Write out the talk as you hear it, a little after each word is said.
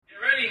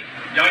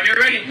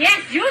get ready.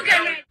 Yes, you get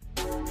ready.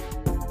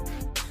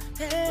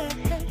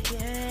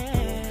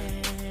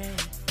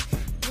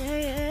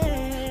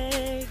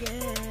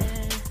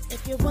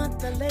 If you want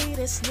the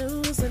latest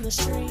news in the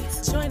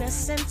streets, join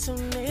us and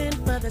tune in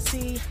for the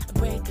tea.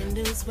 Breaking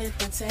news with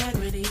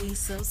integrity.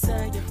 So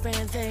tell your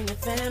friends and your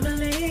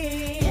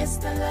family. It's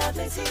the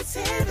Lovely Tea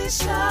TV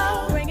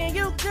show, bringing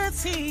you good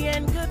tea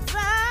and good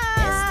vibes.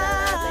 It's the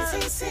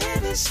Lovely Tea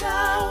TV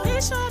show.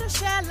 Be sure to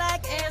share,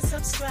 like, and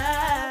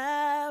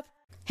subscribe.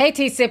 Hey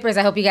tea sippers,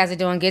 I hope you guys are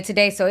doing good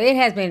today. So it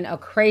has been a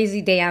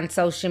crazy day on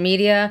social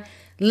media.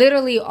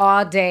 Literally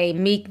all day,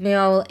 Meek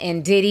Mill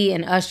and Diddy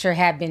and Usher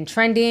have been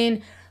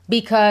trending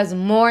because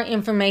more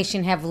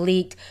information have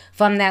leaked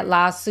from that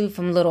lawsuit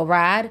from Lil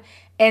Rod.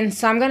 And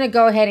so I'm going to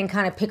go ahead and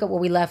kind of pick up where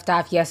we left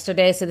off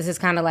yesterday. So this is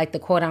kind of like the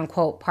quote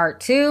unquote part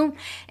 2.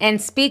 And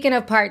speaking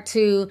of part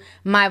 2,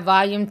 my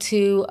volume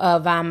 2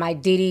 of my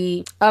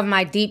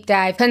deep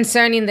dive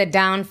concerning the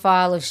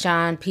downfall of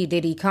Sean P.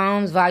 Diddy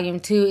Combs,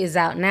 volume 2 is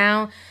out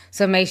now.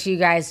 So make sure you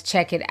guys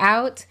check it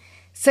out.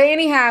 So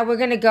anyhow, we're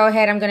going to go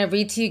ahead. I'm going to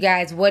read to you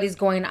guys what is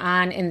going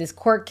on in this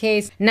court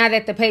case now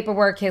that the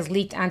paperwork has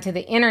leaked onto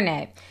the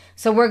internet.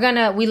 So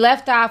we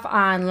left off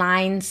on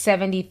line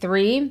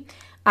 73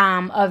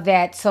 of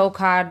that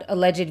so-called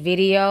alleged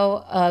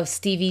video of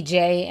Stevie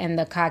J and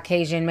the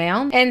Caucasian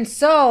male. And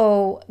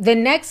so the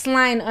next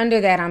line under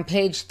that on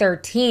page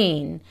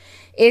 13,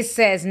 it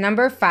says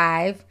number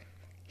 5,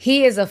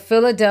 he is a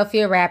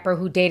Philadelphia rapper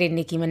who dated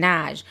Nicki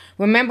Minaj.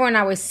 Remember when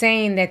I was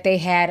saying that they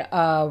had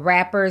a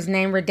rapper's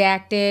name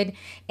redacted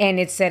and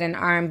it said an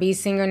R&B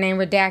singer name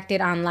redacted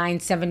on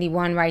line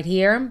 71 right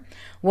here?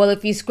 Well,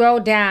 if you scroll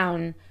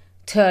down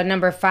to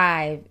number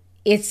 5,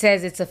 it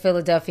says it's a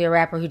Philadelphia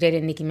rapper who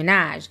dated Nicki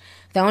Minaj.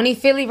 The only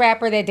Philly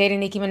rapper that dated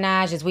Nicki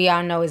Minaj, as we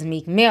all know, is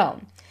Meek Mill.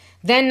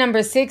 Then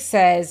number 6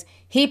 says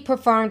he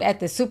performed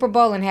at the Super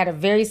Bowl and had a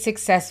very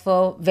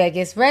successful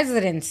Vegas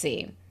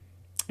residency.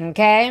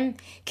 Okay?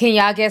 Can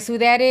y'all guess who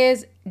that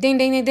is? Ding,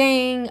 ding, ding,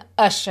 ding.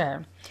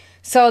 Usher.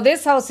 So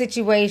this whole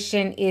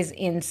situation is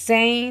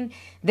insane.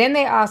 Then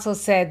they also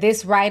said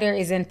this writer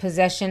is in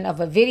possession of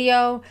a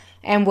video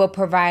and will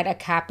provide a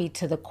copy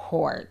to the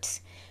court.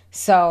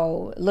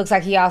 So it looks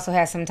like he also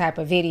has some type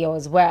of video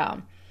as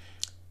well.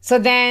 So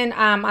then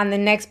on the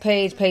next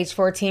page, page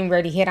 14, we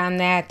already hit on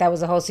that. That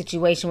was a whole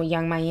situation with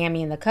Young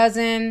Miami and the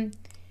cousin.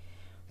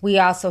 We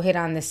also hit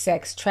on the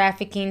sex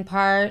trafficking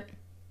part.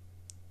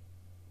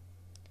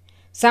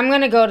 So I'm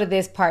going to go to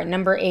this part,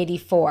 number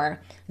 84.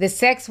 The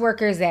sex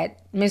workers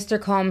that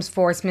Mr. Combs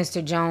forced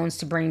Mr. Jones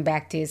to bring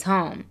back to his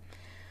home.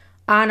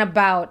 On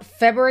about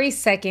February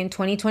 2nd,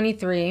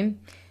 2023,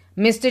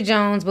 Mr.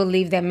 Jones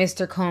believed that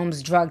Mr.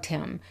 Combs drugged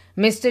him.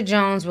 Mr.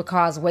 Jones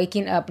recalls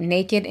waking up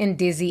naked and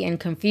dizzy and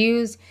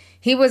confused.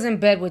 He was in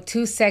bed with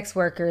 2 sex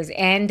workers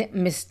and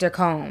Mr.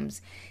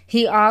 Combs.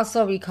 He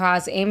also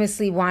recalls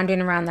aimlessly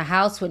wandering around the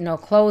house with no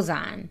clothes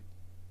on.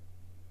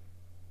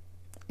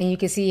 And you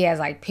can see he has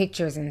like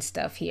pictures and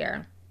stuff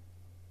here.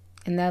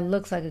 And that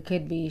looks like it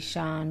could be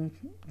Sean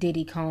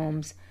Diddy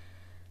Combs.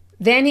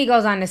 Then he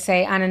goes on to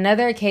say, on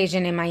another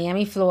occasion in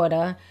Miami,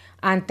 Florida,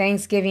 on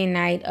Thanksgiving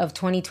night of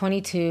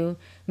 2022,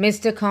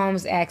 Mr.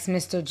 Combs asked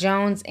Mr.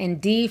 Jones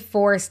and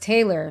DeForest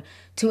Taylor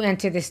to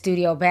enter the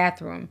studio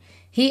bathroom.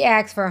 He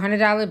asked for a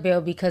 $100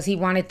 bill because he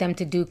wanted them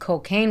to do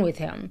cocaine with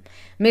him.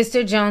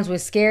 Mr. Jones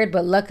was scared,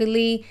 but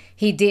luckily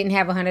he didn't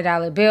have a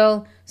 $100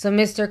 bill, so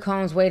Mr.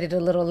 Combs waited a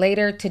little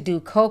later to do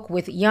coke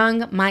with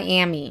Young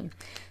Miami.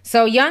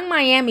 So Young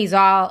Miami's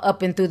all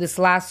up and through this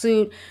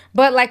lawsuit,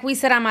 but like we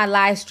said on my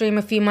live stream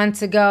a few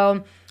months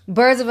ago,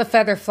 birds of a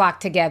feather flock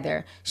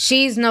together.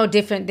 She's no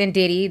different than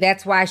Diddy.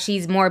 That's why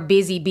she's more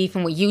busy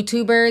beefing with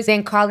YouTubers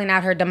than calling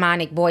out her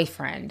demonic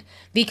boyfriend.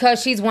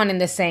 Because she's one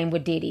and the same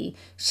with Diddy.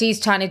 She's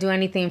trying to do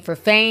anything for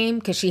fame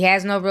because she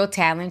has no real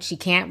talent. She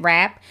can't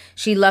rap.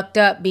 She lucked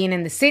up being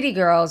in the City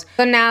Girls.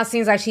 So now it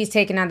seems like she's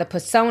taking on the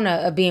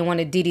persona of being one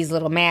of Diddy's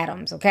little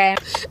madams, okay?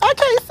 I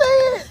can't say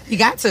it. You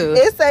got to.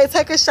 It say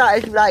take a shower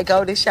if you like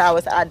golden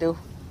showers. I do.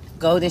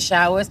 Golden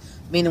showers,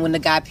 meaning when the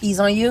guy pees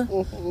on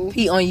you,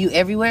 pee on you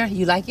everywhere.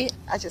 You like it?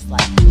 I just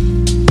like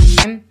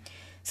it.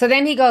 So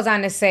then he goes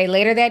on to say,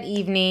 later that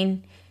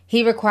evening,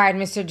 he required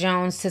Mr.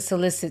 Jones to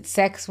solicit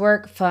sex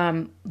work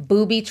from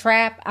Booby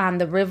Trap on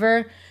the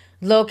river,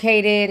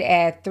 located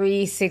at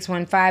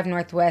 3615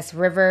 Northwest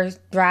River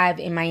Drive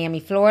in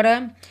Miami,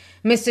 Florida.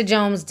 Mr.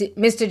 Jones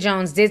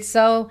did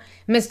so.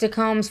 Mr.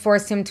 Combs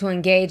forced him to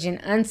engage in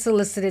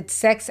unsolicited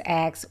sex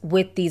acts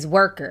with these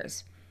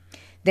workers.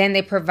 Then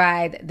they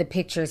provide the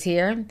pictures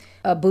here,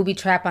 a booby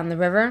trap on the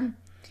river.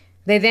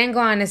 They then go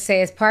on to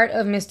say, as part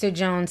of Mr.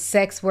 Jones'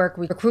 sex work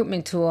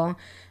recruitment tool,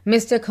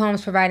 Mr.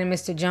 Combs provided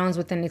Mr. Jones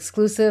with an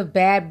exclusive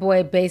bad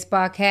boy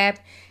baseball cap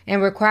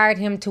and required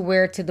him to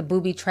wear it to the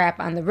booby trap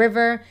on the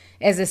river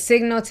as a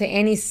signal to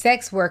any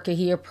sex worker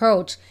he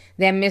approached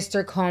that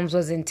Mr. Combs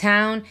was in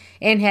town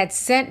and had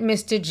sent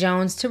Mr.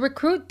 Jones to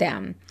recruit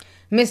them.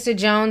 Mr.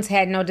 Jones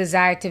had no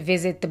desire to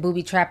visit the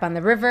booby trap on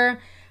the river.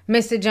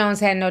 Mr.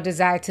 Jones had no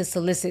desire to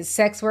solicit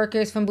sex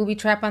workers from Booby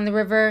Trap on the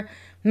River,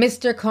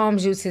 Mr.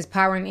 Combs used his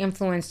power and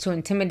influence to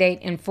intimidate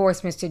and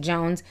force Mr.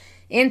 Jones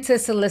into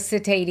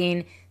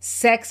soliciting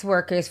sex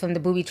workers from the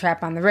booby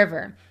trap on the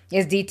river,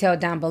 is detailed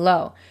down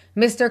below.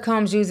 Mr.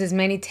 Combs uses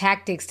many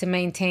tactics to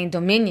maintain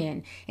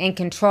dominion and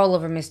control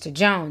over Mr.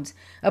 Jones.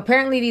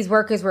 Apparently, these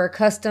workers were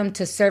accustomed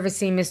to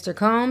servicing Mr.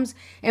 Combs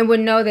and would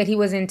know that he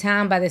was in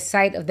town by the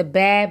sight of the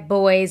bad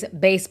boy's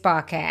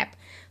baseball cap.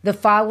 The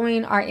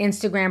following are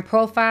Instagram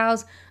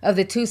profiles of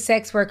the 2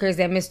 sex workers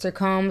that Mr.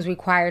 Combs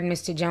required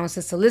Mr. Jones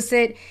to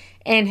solicit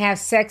and have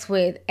sex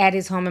with at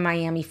his home in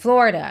Miami,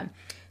 Florida.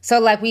 So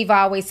like we've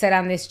always said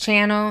on this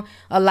channel,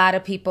 a lot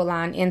of people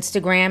on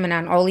Instagram and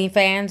on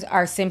OnlyFans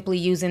are simply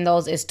using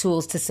those as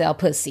tools to sell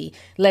pussy.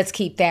 Let's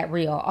keep that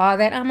real. All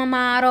that I'm a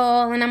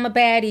model and I'm a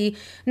baddie.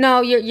 No,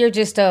 you're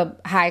just a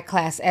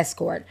high-class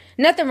escort.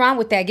 Nothing wrong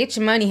with that. Get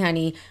your money,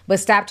 honey. But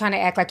stop trying to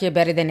act like you're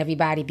better than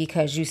everybody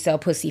because you sell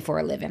pussy for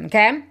a living,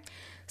 okay?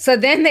 So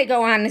then they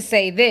go on to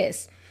say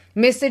this.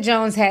 Mr.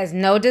 Jones has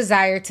no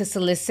desire to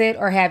solicit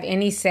or have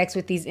any sex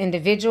with these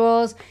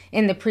individuals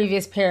in the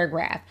previous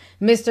paragraph.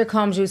 Mr.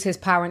 Combs used his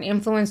power and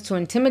influence to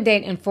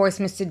intimidate and force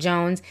Mr.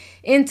 Jones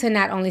into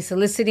not only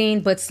soliciting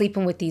but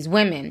sleeping with these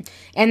women.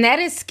 And that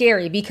is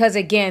scary because,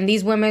 again,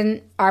 these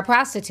women are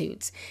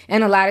prostitutes.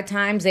 And a lot of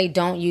times they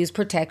don't use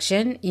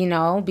protection,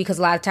 because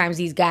a lot of times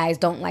these guys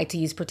don't like to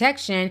use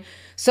protection.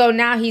 So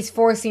now he's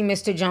forcing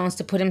Mr. Jones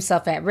to put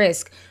himself at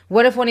risk.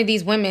 What if one of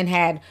these women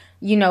had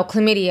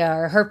chlamydia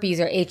or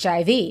herpes or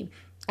HIV?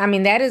 I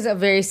mean, that is a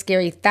very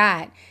scary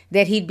thought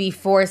that he'd be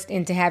forced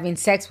into having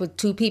sex with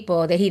 2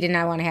 people that he did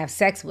not want to have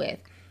sex with.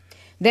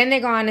 Then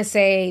they go on to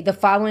say the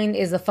following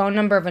is the phone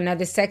number of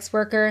another sex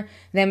worker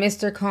that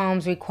Mr.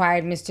 Combs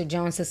required Mr.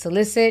 Jones to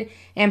solicit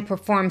and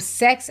perform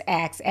sex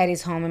acts at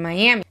his home in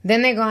Miami.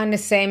 Then they go on to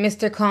say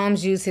Mr.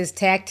 Combs used his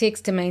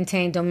tactics to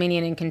maintain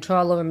dominion and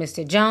control over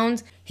Mr.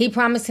 Jones. He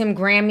promised him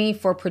Grammy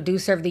for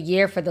Producer of the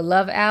Year for the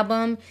Love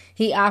album.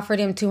 He offered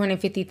him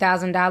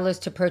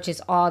 $250,000 to purchase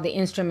all the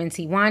instruments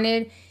he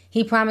wanted.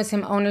 He promised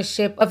him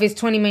ownership of his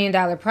 $20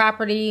 million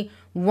property,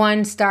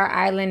 One Star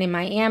Island in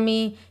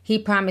Miami. He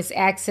promised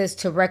access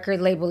to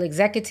record label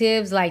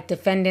executives like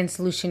defendants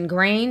Lucian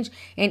Grange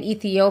and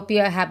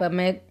Ethiopia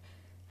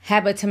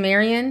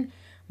Habitamarian.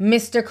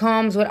 Mr.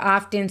 Combs would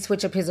often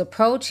switch up his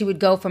approach. He would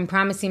go from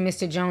promising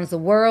Mr. Jones the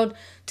world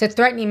to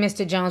threatening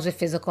Mr. Jones with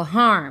physical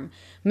harm.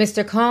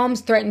 Mr.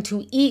 Combs threatened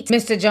to eat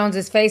Mr.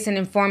 Jones's face and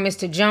inform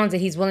Mr. Jones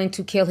that he's willing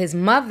to kill his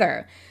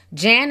mother,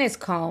 Janice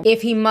Combs,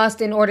 if he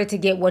must in order to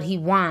get what he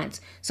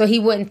wants, so he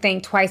wouldn't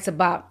think twice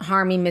about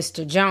harming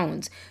Mr.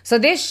 Jones. So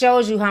this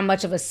shows you how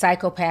much of a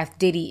psychopath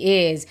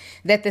Diddy is,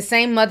 that the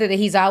same mother that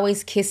he's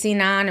always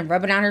kissing on and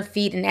rubbing on her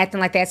feet and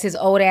acting like that's his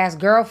old-ass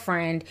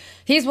girlfriend,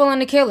 he's willing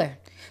to kill her.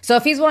 So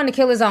if he's willing to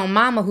kill his own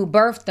mama who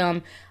birthed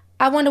him,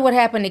 I wonder what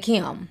happened to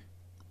Kim.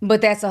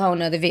 But that's a whole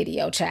nother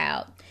video,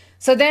 child.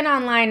 So then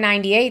on line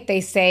 98, they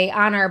say,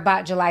 on or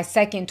about July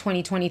 2nd,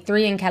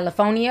 2023 in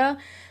California,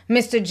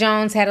 Mr.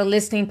 Jones had a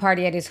listening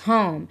party at his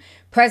home.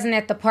 Present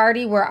at the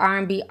party were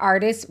R&B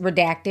artists,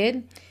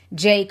 redacted,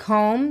 Jay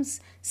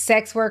Combs,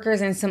 sex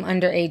workers, and some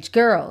underage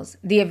girls.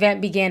 The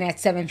event began at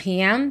 7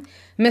 p.m.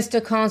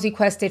 Mr. Combs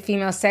requested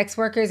female sex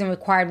workers and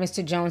required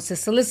Mr. Jones to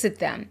solicit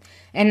them.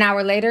 An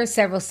hour later,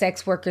 several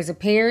sex workers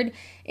appeared.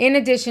 In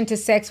addition to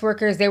sex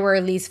workers, there were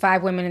at least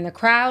 5 women in the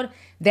crowd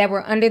that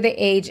were under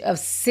the age of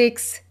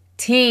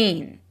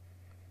 16.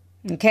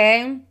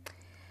 Okay?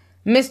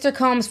 Mr.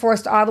 Combs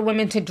forced all the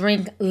women to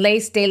drink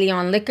Lace De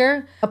Leon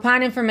liquor.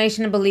 Upon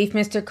information and belief,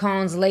 Mr.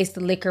 Combs laced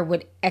the liquor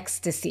with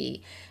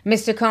ecstasy.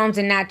 Mr. Combs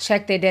did not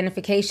check the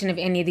identification of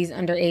any of these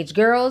underage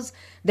girls.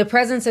 The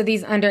presence of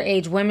these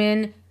underage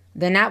women,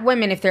 they're not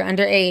women if they're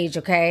underage,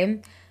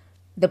 okay?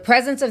 The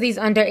presence of these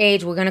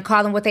underage, we're going to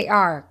call them what they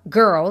are,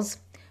 girls,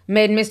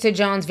 made Mr.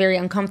 Jones very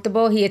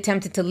uncomfortable. He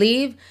attempted to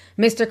leave.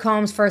 Mr.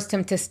 Combs forced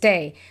him to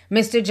stay.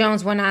 Mr.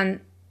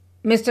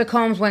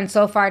 Combs went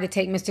so far to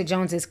take Mr.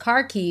 Jones's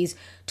car keys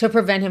to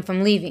prevent him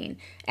from leaving.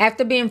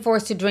 After being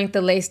forced to drink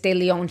the Lace De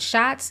Leon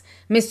shots,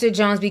 Mr.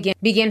 Jones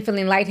began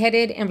feeling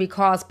lightheaded and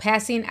recalls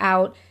passing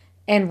out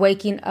and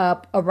waking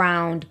up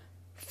around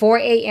 4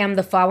 a.m.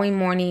 the following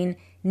morning,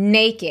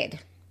 naked,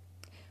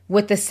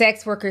 with the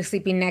sex worker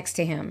sleeping next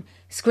to him.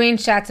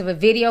 Screenshots of a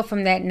video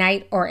from that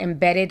night are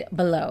embedded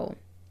below.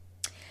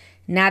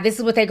 Now, this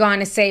is what they go on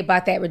to say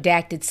about that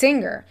redacted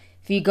singer.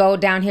 If you go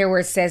down here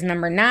where it says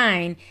number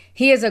 9,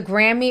 he is a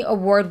Grammy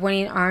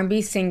award-winning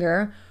R&B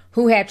singer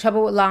who had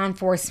trouble with law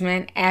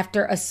enforcement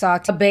after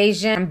assaulting a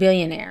Bayesian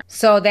billionaire.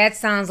 So that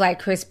sounds like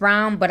Chris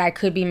Brown, but I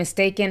could be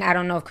mistaken. I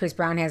don't know if Chris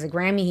Brown has a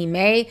Grammy. He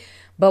may.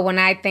 But when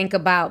I think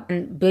about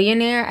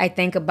billionaire, I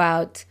think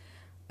about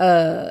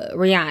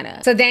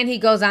Rihanna. So then he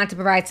goes on to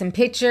provide some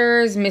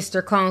pictures.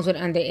 Mr. Combs with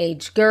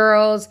underage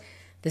girls,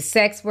 the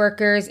sex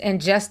workers,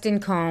 and Justin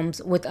Combs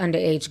with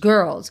underage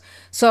girls.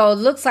 So it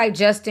looks like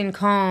Justin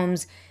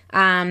Combs,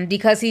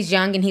 because he's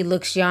young and he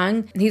looks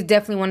young, he's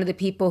definitely one of the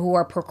people who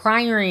are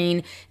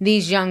procuring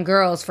these young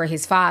girls for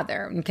his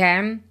father,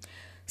 okay?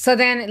 So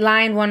then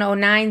line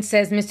 109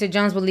 says Mr.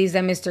 Jones believes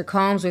that Mr.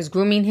 Combs was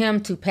grooming him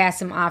to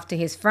pass him off to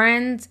his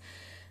friends.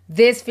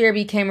 This fear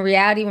became a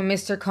reality when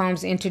Mr.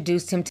 Combs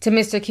introduced him to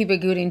Mr. Cuba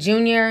Gooding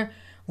Jr.,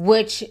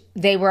 which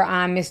they were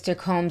on Mr.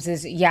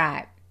 Combs'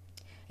 yacht.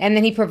 And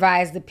then he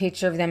provides the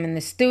picture of them in the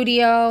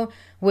studio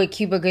with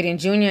Cuba Gooding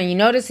Jr. And you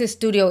notice his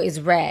studio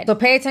is red. So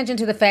pay attention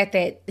to the fact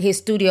that his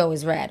studio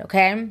is red,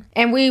 okay?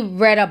 And we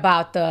read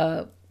about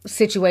the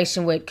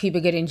situation with Cuba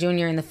Gooding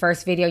Jr. in the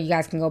first video. You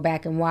guys can go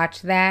back and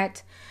watch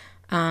that.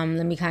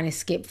 Let me kind of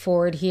skip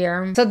forward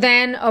here. So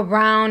then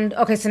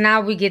so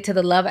now we get to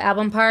the Love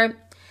album part.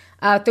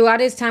 Throughout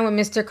his time with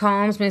Mr.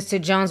 Combs,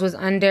 Mr. Jones was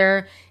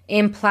under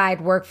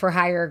implied work for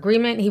hire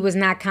agreement. He was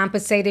not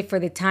compensated for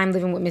the time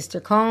living with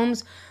Mr.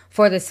 Combs.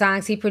 For the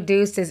songs he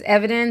produced as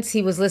evidence,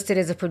 he was listed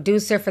as a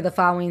producer for the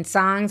following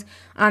songs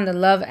on the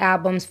Love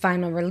album's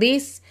final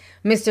release.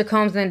 Mr.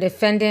 Combs and the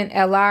defendant,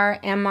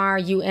 LR,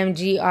 MR,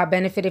 UMG, are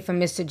benefited from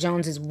Mr.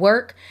 Jones's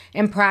work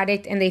and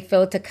product, and they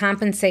failed to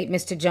compensate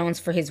Mr. Jones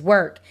for his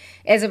work.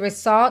 As a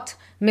result,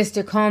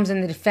 Mr. Combs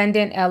and the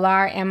defendant,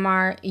 LR,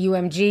 MR,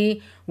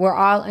 UMG, were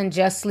all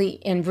unjustly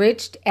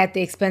enriched at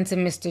the expense of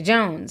Mr.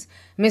 Jones.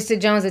 Mr.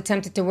 Jones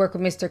attempted to work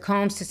with Mr.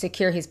 Combs to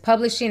secure his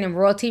publishing and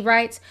royalty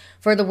rights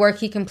for the work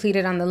he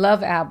completed on the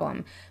Love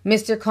album.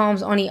 Mr.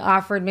 Combs only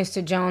offered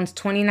Mr. Jones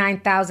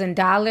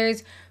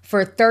 $29,000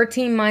 for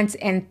 13 months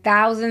and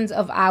thousands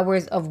of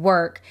hours of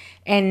work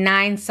and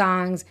 9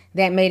 songs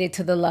that made it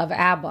to the Love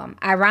album.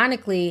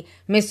 Ironically,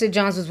 Mr.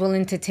 Jones was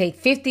willing to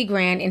take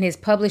 $50,000 in his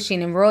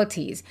publishing and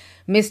royalties.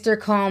 Mr.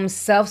 Combs'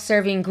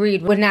 self-serving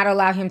greed would not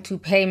allow him to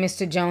pay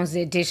Mr. Jones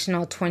the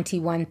additional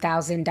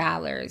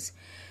 $21,000.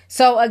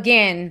 So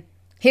again,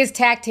 his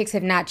tactics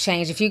have not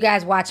changed. If you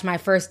guys watch my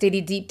first Diddy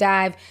deep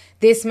dive,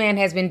 this man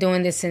has been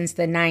doing this since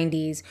the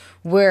 90s,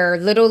 where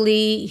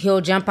literally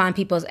he'll jump on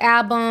people's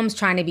albums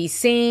trying to be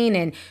seen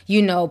and,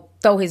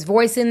 throw his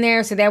voice in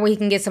there so that way he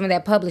can get some of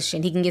that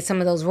publishing. He can get some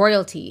of those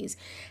royalties.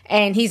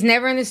 And he's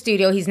never in the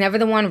studio. He's never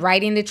the one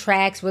writing the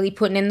tracks, really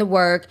putting in the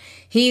work.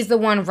 He's the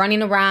one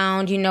running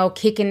around,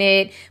 kicking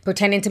it,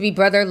 pretending to be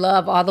Brother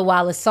Love, all the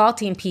while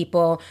assaulting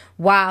people,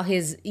 while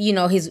his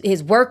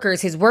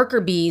workers, his worker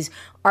bees,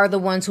 are the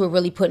ones who are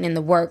really putting in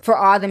the work for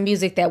all the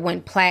music that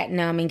went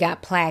platinum and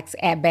got plaques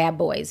at Bad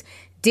Boys.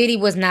 Diddy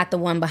was not the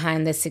one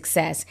behind this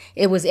success.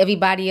 It was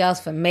everybody else,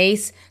 from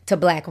Mace to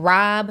Black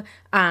Rob,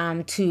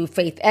 to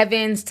Faith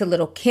Evans, to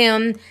Lil'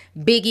 Kim,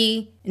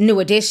 Biggie, New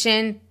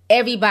Edition.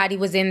 Everybody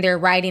was in there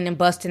writing and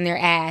busting their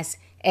ass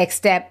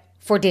except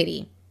for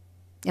Diddy.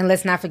 And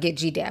let's not forget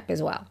G-Dep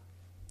as well.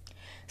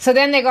 So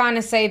then they go on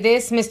to say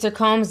this: Mr.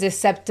 Combs'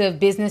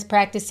 deceptive business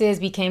practices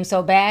became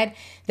so bad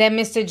that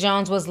Mr.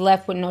 Jones was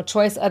left with no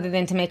choice other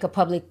than to make a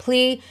public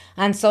plea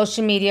on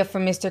social media for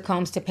Mr.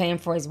 Combs to pay him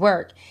for his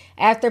work.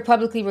 After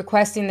publicly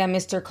requesting that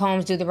Mr.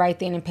 Combs do the right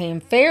thing and pay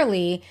him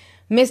fairly,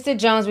 Mr.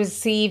 Jones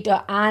received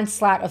an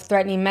onslaught of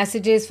threatening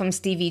messages from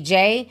Stevie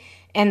J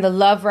and the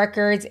Love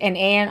Records and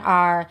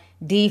A&R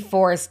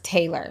DeForest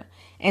Taylor.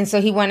 And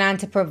so he went on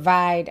to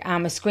provide a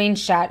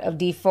screenshot of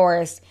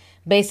DeForest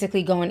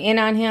basically going in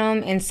on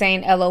him and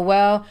saying,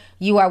 LOL,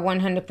 you are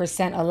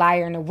 100% a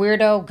liar and a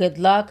weirdo. Good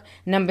luck.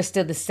 Number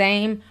still the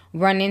same.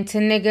 Run into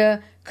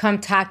nigga. Come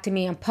talk to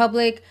me in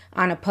public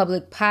on a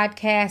public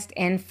podcast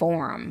and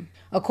forum.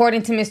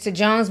 According to Mr.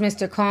 Jones,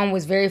 Mr. Combs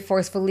was very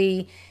forceful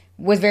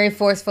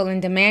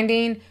and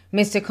demanding.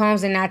 Mr.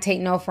 Combs did not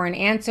take no for an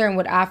answer and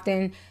would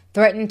often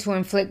threatened to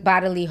inflict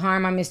bodily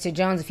harm on Mr.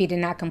 Jones if he did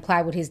not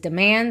comply with his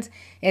demands.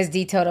 As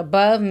detailed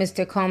above,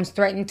 Mr. Combs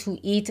threatened to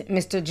eat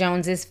Mr.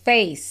 Jones's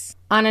face.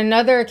 On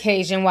another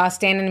occasion, while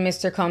standing in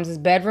Mr. Combs'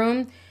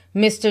 bedroom,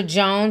 Mr.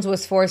 Jones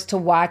was forced to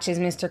watch as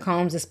Mr.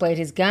 Combs displayed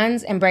his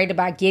guns and bragged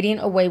about getting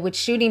away with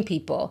shooting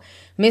people.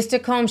 Mr.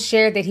 Combs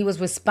shared that he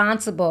was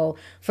responsible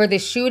for the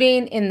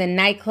shooting in the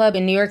nightclub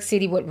in New York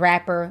City with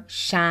rapper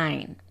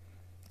Shine.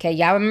 Okay,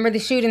 y'all remember the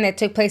shooting that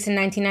took place in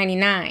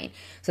 1999.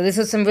 So this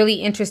was some really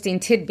interesting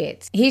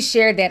tidbits. He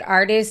shared that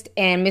artist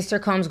and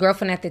Mr. Combs'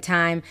 girlfriend at the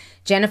time,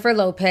 Jennifer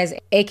Lopez,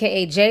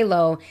 aka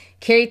J-Lo,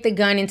 carried the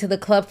gun into the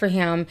club for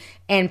him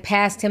and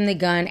passed him the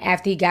gun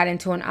after he got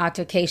into an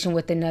altercation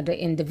with another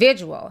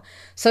individual.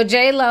 So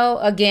J-Lo,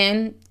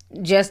 again,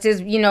 just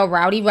as,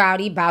 rowdy,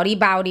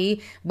 bowdy,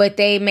 but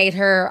they made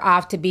her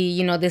off to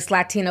be, this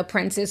Latina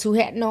princess who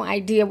had no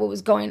idea what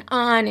was going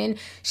on. And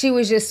she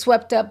was just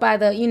swept up by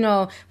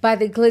the, by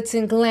the glitz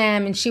and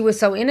glam. And she was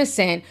so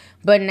innocent.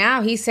 But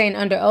now he's saying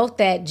under oath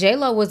that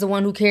J-Lo was the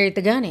one who carried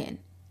the gun in.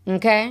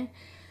 Okay?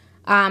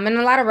 And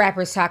a lot of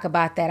rappers talk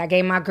about that. I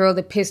gave my girl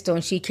the pistol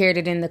and she carried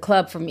it in the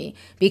club for me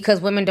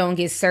because women don't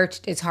get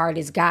searched as hard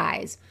as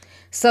guys.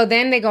 So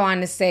then they go on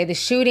to say the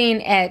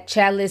shooting at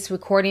Chalice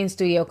Recording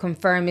Studio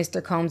confirmed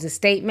Mr. Combs'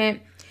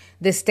 statement.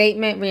 The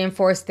statement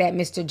reinforced that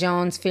Mr.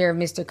 Jones' fear of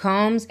Mr.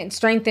 Combs and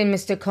strengthened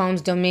Mr.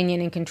 Combs' dominion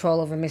and control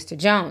over Mr.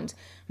 Jones.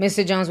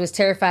 Mr. Jones was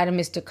terrified of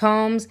Mr.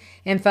 Combs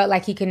and felt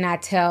like he could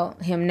not tell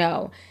him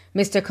no.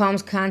 Mr.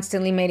 Combs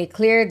constantly made it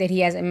clear that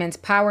he has immense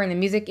power in the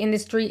music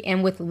industry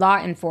and with law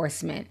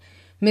enforcement.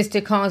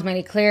 Mr. Combs made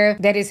it clear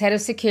that his head of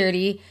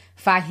security,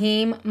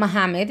 Fahim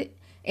Muhammad,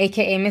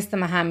 aka Mr.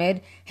 Muhammad,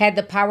 had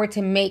the power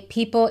to make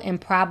people and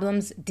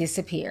problems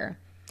disappear.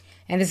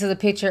 And this is a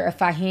picture of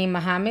Fahim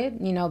Muhammad.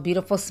 You know,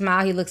 beautiful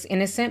smile. He looks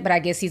innocent, but I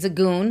guess he's a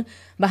goon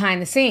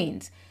behind the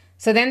scenes.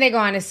 So then they go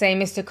on to say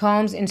Mr.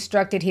 Combs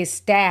instructed his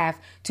staff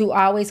to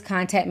always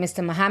contact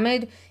Mr.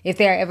 Muhammad if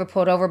they are ever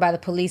pulled over by the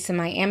police in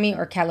Miami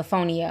or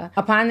California.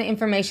 Upon the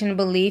information and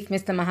belief,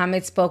 Mr.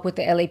 Muhammad spoke with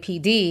the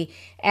LAPD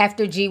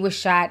after G was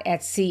shot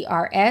at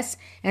CRS,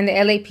 and the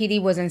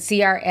LAPD was in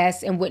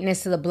CRS and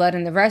witness to the blood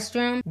in the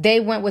restroom. They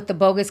went with the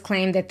bogus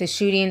claim that the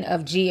shooting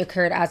of G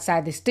occurred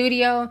outside the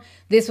studio.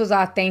 This was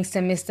all thanks to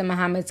Mr.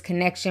 Muhammad's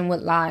connection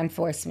with law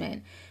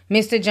enforcement.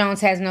 Mr.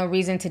 Jones has no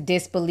reason to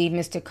disbelieve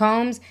Mr.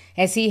 Combs,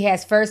 as he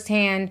has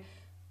firsthand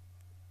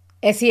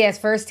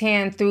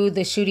through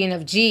the shooting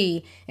of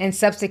G and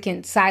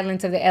subsequent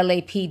silence of the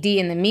LAPD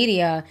and the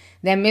media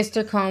that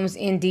Mr. Combs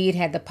indeed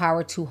had the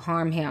power to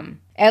harm him.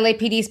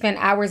 LAPD spent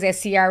hours at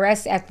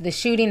CRS after the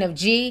shooting of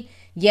G,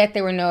 yet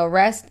there were no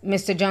arrests.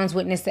 Mr. Jones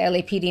witnessed the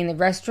LAPD in the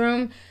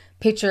restroom,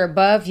 picture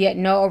above, yet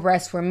no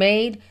arrests were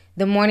made.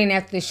 The morning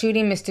after the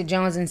shooting, Mr.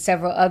 Jones and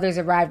several others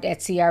arrived at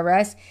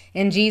CRS,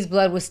 and G's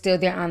blood was still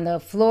there on the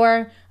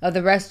floor of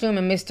the restroom,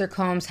 and Mr.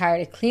 Combs hired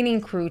a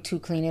cleaning crew to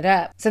clean it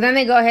up. So then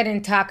they go ahead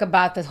and talk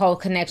about the whole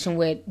connection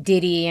with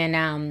Diddy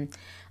and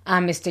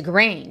Mr.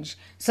 Grange.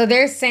 So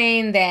they're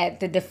saying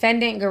that the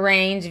defendant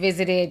Grange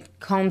visited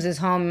Combs'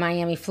 home in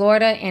Miami,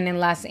 Florida, and in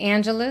Los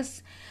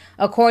Angeles.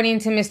 According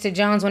to Mr.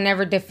 Jones,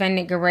 whenever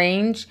defendant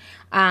Grange,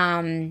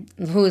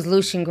 who is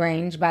Lucian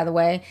Grange, by the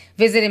way,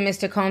 visited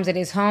Mr. Combs at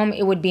his home,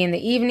 it would be in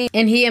the evening,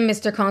 and he and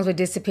Mr. Combs would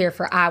disappear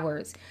for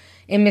hours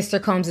in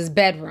Mr. Combs'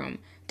 bedroom.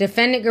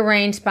 Defendant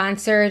Grange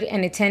sponsored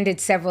and attended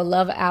several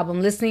Love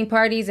album listening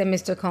parties at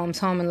Mr. Combs'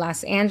 home in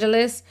Los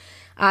Angeles.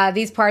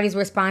 These parties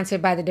were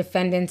sponsored by the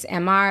defendants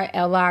MR,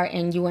 LR,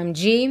 and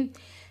UMG.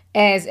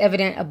 As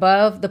evident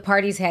above, the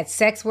parties had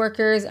sex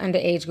workers,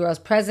 underage girls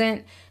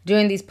present.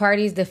 During these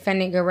parties,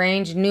 defendant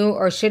Grange knew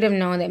or should have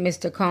known that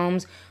Mr.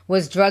 Combs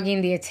was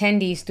drugging the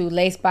attendees through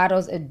lace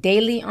bottles of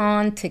De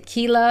Leon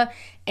tequila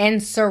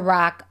and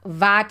Ciroc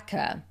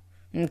vodka.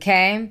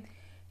 Okay?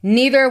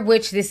 Neither of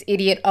which this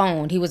idiot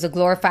owned. He was a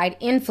glorified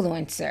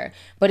influencer.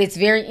 But it's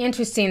very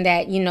interesting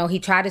that, you know, he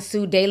tried to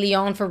sue De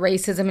Leon for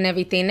racism and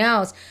everything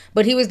else,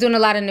 but he was doing a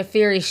lot of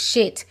nefarious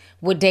shit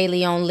with De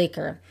Leon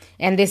liquor.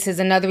 And this is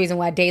another reason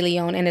why De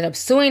Leon ended up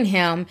suing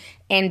him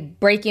and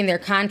breaking their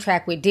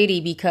contract with Diddy,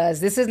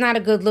 because this is not a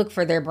good look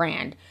for their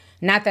brand.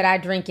 Not that I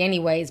drink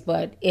anyways,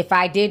 but if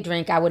I did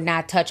drink, I would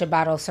not touch a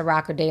bottle of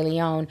Ciroc or De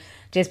Leon,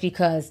 just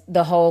because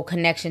the whole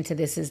connection to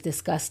this is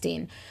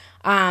disgusting.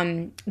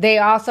 They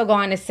also go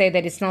on to say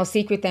that it's no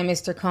secret that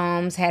Mr.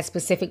 Combs has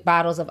specific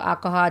bottles of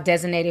alcohol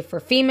designated for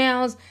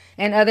females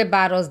and other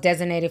bottles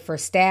designated for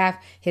staff,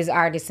 his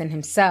artists, and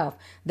himself.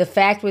 The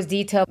fact was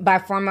detailed by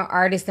former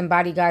artists and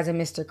bodyguards of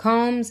Mr.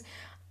 Combs.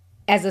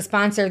 As a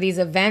sponsor of these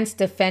events,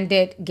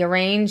 defendant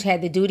Grange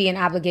had the duty and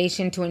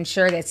obligation to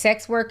ensure that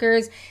sex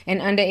workers and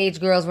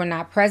underage girls were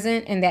not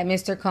present and that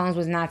Mr. Combs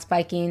was not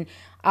spiking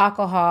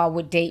alcohol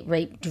with date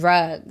rape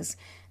drugs.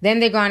 Then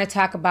they're going to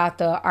talk about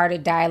the Art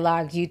of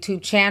Dialogue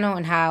YouTube channel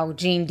and how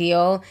Gene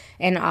Deal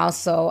and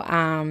also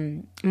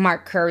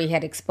Mark Curry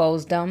had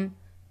exposed them.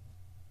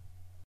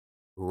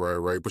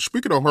 Right. But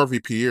speaking of Harvey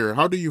Pierre,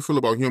 how do you feel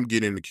about him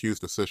getting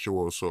accused of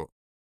sexual assault?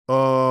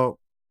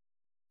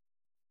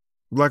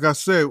 Like I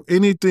said,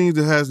 anything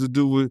that has to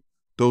do with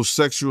those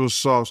sexual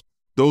assaults,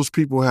 those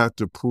people have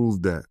to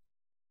prove that.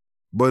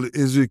 But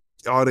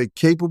are they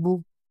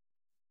capable?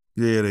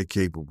 Yeah, they're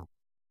capable.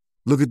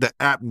 Look at the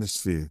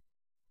atmosphere.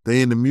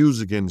 They in the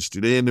music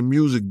industry. They in the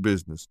music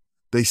business.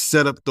 They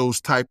set up those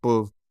type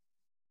of,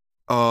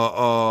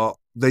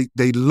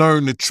 they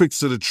learn the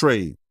tricks of the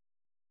trade.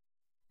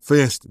 For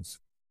instance,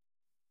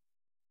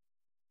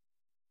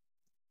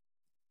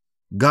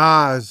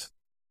 guys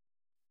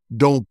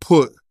don't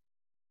put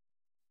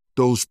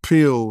those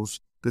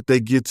pills that they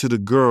get to the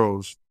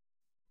girls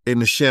in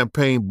the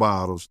champagne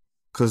bottles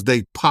because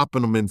they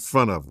popping them in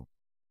front of them.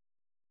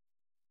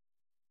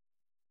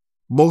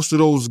 Most of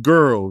those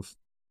girls,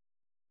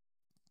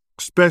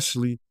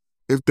 especially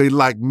if they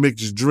like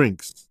mixed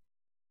drinks,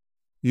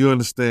 you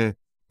understand,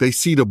 they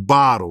see the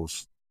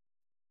bottles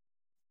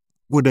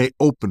when they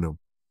open them.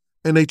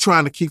 And they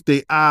trying to keep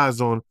their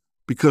eyes on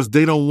because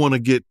they don't want to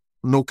get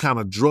no kind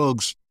of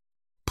drugs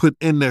put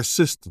in their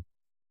system.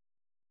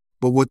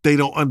 But what they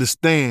don't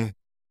understand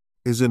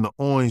is in the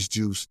orange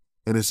juice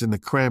and it's in the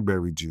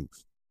cranberry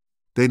juice.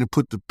 They didn't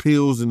put the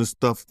pills and the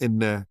stuff in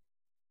there,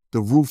 the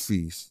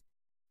roofies,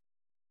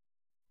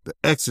 the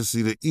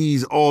ecstasy, the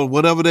ease, all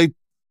whatever they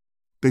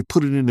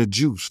put it in the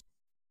juice.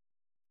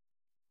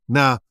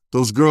 Now,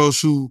 those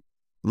girls who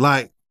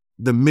like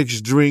the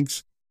mixed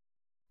drinks,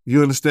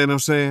 you understand what I'm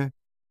saying?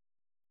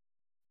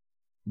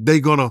 They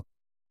gonna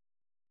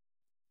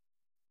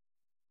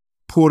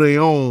pour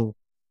their own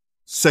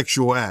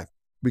sexual act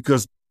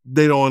because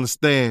they don't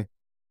understand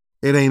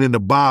it ain't in the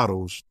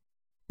bottles,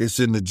 it's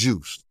in the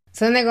juice.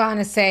 So then they go on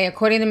to say,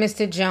 according to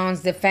Mr.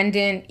 Jones,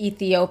 defendant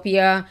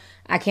Ethiopia,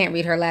 I can't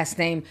read her last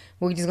name,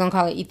 we're just going to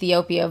call it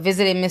Ethiopia,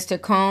 visited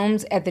Mr.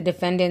 Combs at the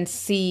defendant's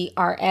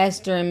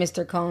CRS during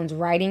Mr. Combs'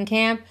 writing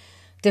camp.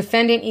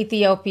 Defendant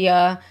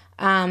Ethiopia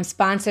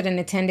sponsored and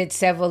attended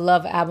several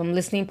Love album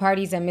listening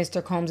parties at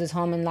Mr. Combs'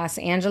 home in Los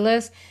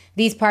Angeles.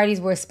 These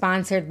parties were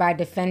sponsored by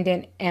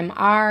defendant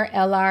MR,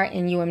 LR,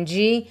 and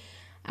UMG.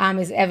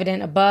 As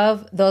evident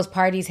above, those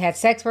parties had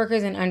sex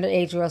workers and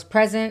underage girls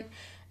present.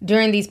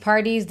 During these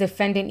parties,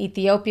 defendant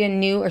Ethiopia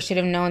knew or should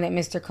have known that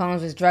Mr.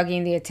 Combs was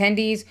drugging the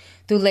attendees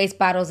through laced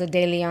bottles of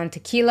De Leon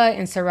tequila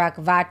and Ciroc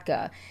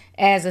vodka.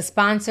 As a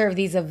sponsor of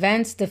these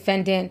events,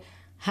 defendant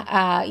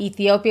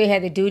Ethiopia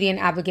had the duty and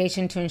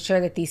obligation to ensure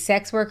that these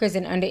sex workers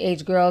and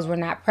underage girls were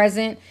not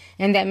present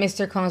and that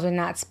Mr. Combs was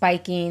not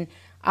spiking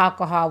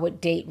alcohol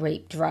with date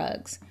rape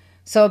drugs.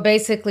 So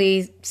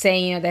basically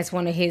saying, that's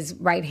one of his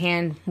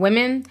right-hand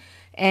women,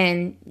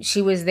 and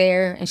she was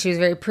there and she was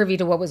very privy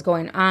to what was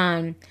going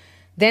on.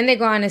 Then they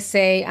go on to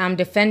say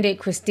defendant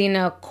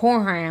Christina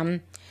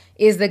Corham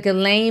is the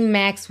Ghislaine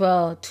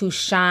Maxwell to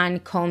Sean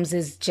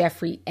Combs'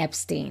 Jeffrey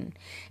Epstein.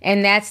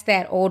 And that's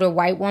that older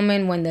white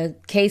woman when the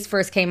case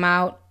first came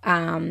out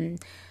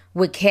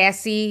with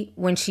Cassie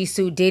when she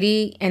sued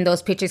Diddy. And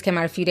those pictures came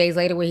out a few days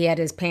later where he had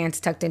his pants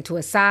tucked into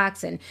his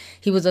socks and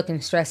he was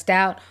looking stressed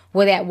out.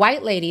 Well, that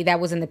white lady that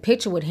was in the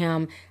picture with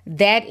him,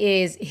 that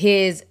is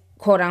his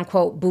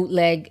quote-unquote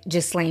bootleg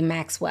Ghislaine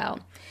Maxwell.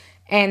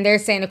 And they're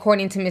saying,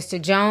 according to Mr.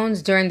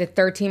 Jones, during the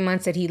 13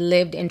 months that he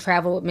lived and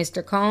traveled with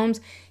Mr. Combs,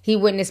 he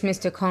witnessed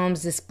Mr.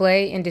 Combs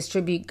display and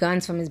distribute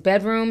guns from his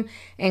bedroom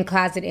and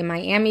closet in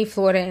Miami,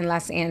 Florida, and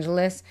Los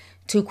Angeles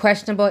to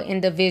questionable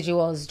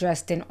individuals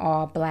dressed in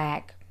all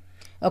black.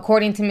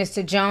 According to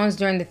Mr. Jones,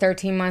 during the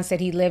 13 months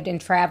that he lived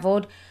and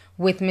traveled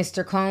with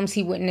Mr. Combs,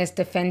 he witnessed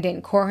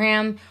defendant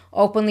Corham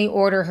openly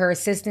order her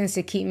assistants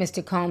to keep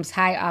Mr. Combs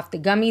high off the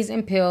gummies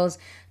and pills.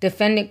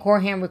 Defendant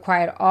Corham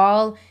required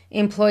all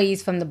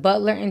employees from the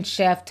butler and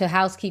chef to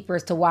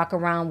housekeepers to walk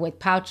around with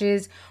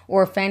pouches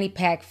or a fanny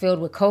pack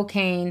filled with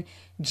cocaine,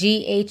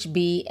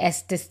 GHB,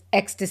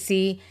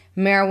 ecstasy,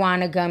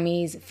 marijuana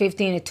gummies,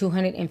 15 to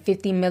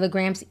 250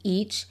 milligrams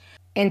each,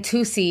 and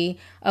 2C,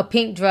 a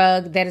pink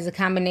drug that is a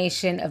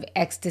combination of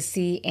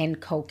ecstasy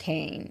and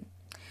cocaine.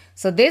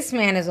 So this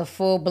man is a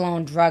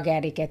full-blown drug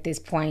addict at this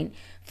point,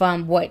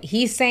 from what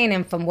he's saying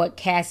and from what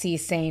Cassie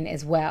is saying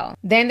as well.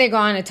 Then they go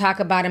on to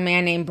talk about a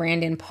man named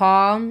Brandon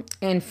Paul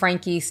and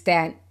Frankie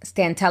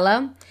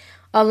Stantella.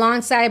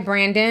 Alongside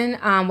Brandon,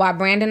 while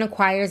Brandon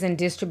acquires and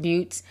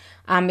distributes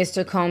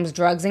Mr. Combs'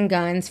 drugs and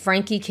guns,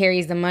 Frankie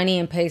carries the money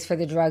and pays for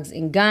the drugs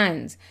and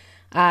guns.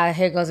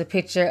 Here goes a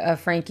picture of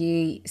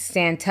Frankie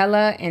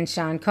Stantella and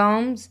Sean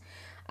Combs.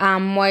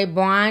 Moy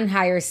Braun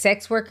hires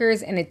sex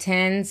workers and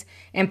attends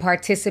and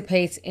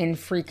participates in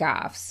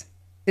freak-offs.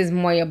 This is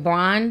Moya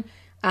Braun.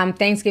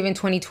 Thanksgiving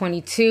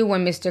 2022,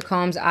 when Mr.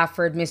 Combs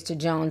offered Mr.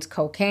 Jones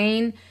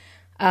cocaine.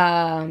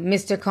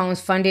 Mr. Combs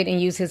funded and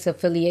used his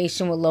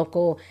affiliation with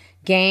local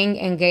gang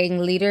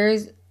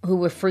leaders who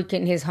were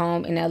frequenting his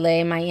home in LA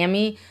and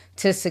Miami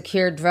to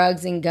secure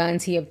drugs and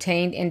guns he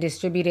obtained and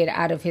distributed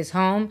out of his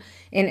home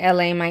in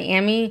LA and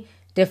Miami.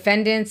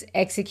 Defendants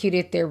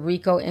executed their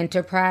RICO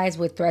enterprise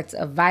with threats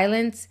of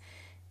violence,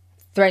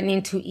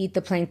 threatening to eat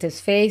the plaintiff's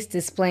face,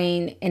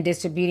 displaying and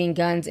distributing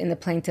guns in the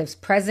plaintiff's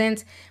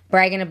presence,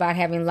 bragging about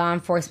having law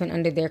enforcement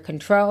under their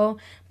control,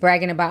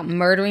 bragging about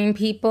murdering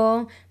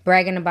people,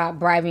 bragging about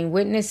bribing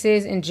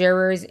witnesses and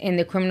jurors in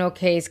the criminal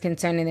case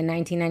concerning the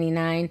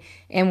 1999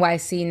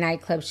 NYC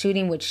nightclub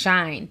shooting with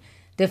Shine.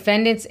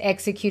 Defendants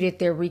executed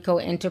their RICO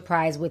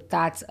enterprise with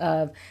thoughts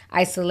of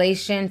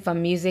isolation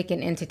from music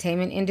and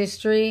entertainment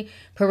industry,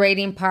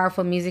 parading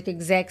powerful music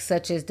execs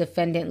such as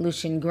defendant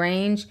Lucian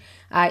Grange,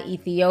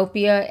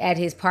 Ethiopia at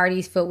his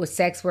parties filled with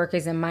sex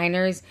workers and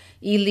minors,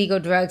 illegal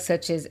drugs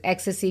such as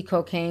ecstasy,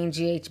 cocaine,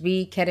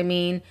 GHB,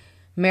 ketamine,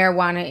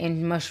 marijuana,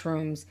 and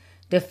mushrooms.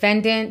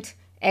 Defendant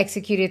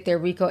executed their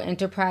RICO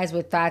enterprise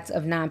with thoughts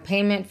of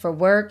non-payment for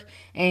work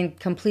and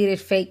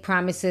completed fake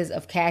promises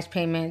of cash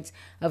payments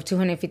of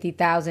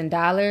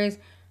 $250,000,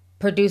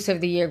 Producer of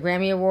the Year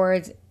Grammy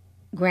Awards,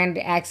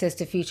 granted access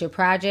to future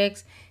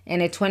projects,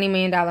 and a $20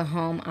 million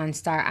home on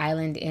Star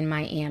Island in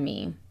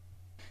Miami.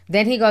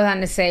 Then he goes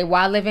on to say,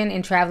 while living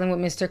and traveling with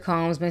Mr.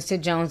 Combs,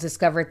 Mr. Jones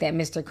discovered that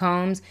Mr.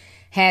 Combs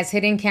has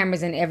hidden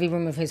cameras in every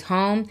room of his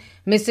home.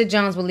 Mr.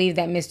 Jones believed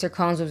that Mr.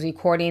 Combs was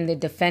recording the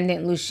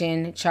defendant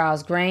Lucian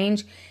Charles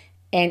Grange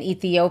and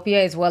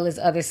Ethiopia, as well as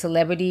other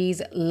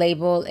celebrities,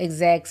 label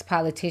execs,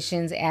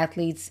 politicians,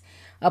 athletes.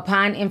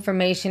 Upon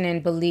information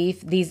and belief,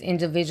 these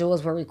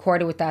individuals were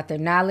recorded without their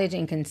knowledge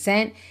and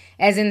consent,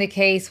 as in the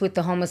case with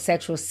the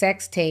homosexual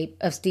sex tape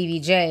of Stevie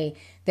J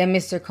that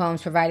Mr.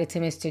 Combs provided to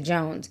Mr.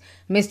 Jones.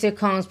 Mr.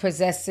 Combs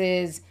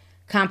possesses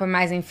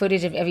compromising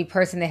footage of every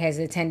person that has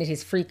attended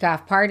his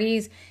freak-off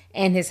parties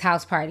and his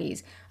house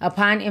parties.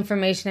 Upon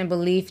information and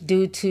belief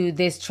due to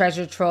this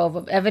treasure trove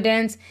of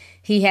evidence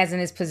he has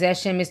in his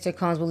possession, Mr.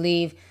 Combs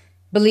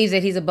believes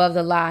that he's above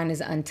the law and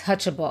is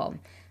untouchable.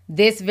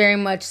 This very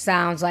much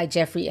sounds like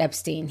Jeffrey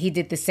Epstein. He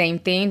did the same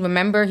thing.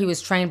 Remember, he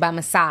was trained by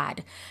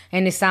Mossad.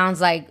 And it sounds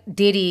like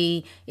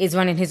Diddy is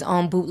running his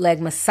own bootleg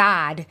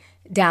Mossad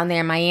down there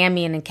in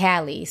Miami and in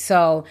Cali.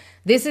 So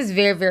this is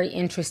very, very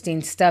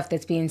interesting stuff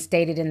that's being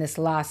stated in this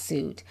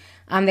lawsuit.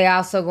 They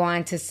also go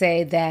on to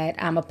say that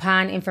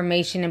upon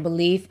information and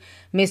belief,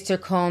 Mr.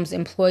 Combs'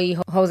 employee,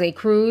 Jose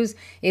Cruz,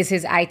 is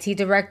his IT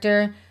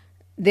director.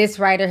 This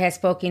writer has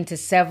spoken to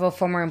several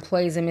former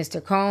employees of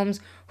Mr. Combs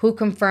who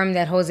confirmed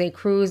that Jose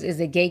Cruz is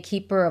the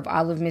gatekeeper of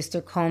all of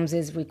Mr.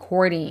 Combs'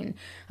 recording.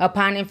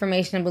 Upon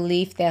information and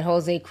belief that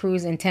Jose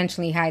Cruz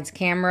intentionally hides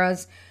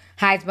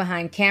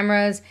behind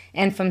cameras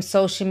and from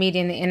social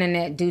media and the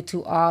internet due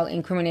to all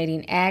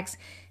incriminating acts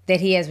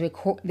that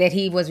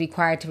he was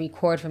required to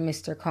record for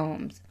Mr.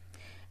 Combs.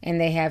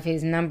 And they have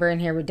his number in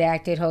here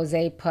redacted,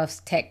 Jose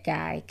Puff's tech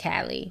guy,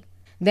 Cali.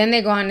 Then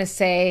they go on to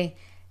say,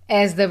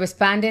 as the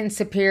respondent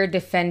superior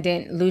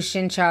defendant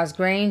Lucian Charles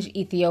Grange,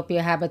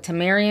 Ethiopia Haba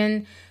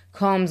Tamarian,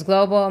 Combs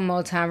Global,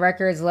 Motown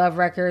Records, Love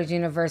Records,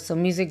 Universal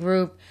Music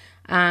Group,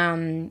 are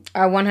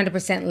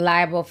 100%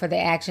 liable for the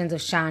actions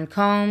of Sean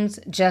Combs,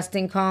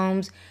 Justin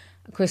Combs,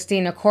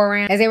 Christina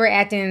Coram, as they were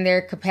acting in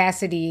their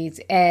capacities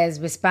as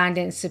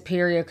respondent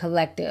superior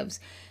collectives.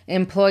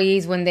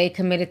 Employees when they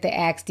committed the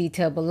acts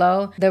detailed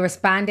below. The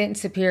respondent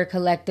superior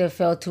collective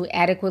failed to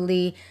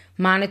adequately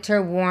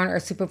monitor, warn, or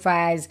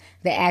supervise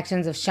the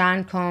actions of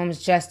Sean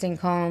Combs, Justin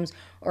Combs,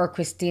 or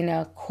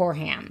Christina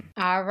Corham.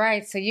 All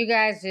right, so you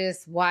guys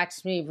just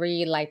watched me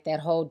read like that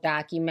whole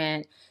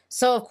document.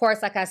 So of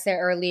course, like I said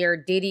earlier,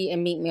 Diddy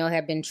and Meek Mill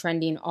have been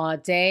trending all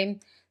day.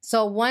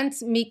 So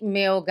once Meek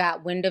Mill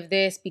got wind of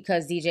this,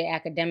 because DJ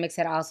Academics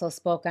had also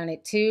spoke on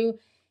it too,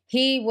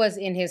 he was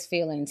in his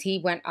feelings. He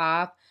went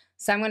off.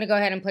 So I'm going to go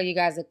ahead and play you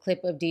guys a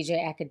clip of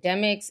DJ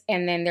Academics,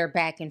 and then they're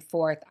back and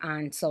forth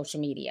on social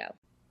media.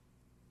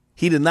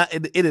 He did not.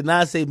 It did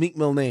not say Meek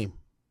Mill name.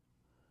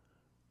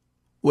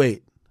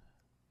 Wait.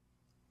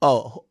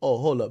 Oh,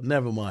 hold up.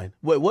 Never mind.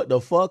 Wait, what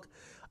the fuck?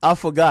 I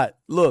forgot.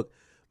 Look,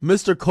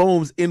 Mr.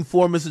 Combs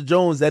informed Mr.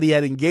 Jones that he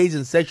had engaged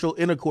in sexual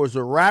intercourse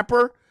with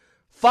rapper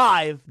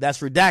 5. That's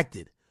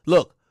redacted.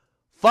 Look,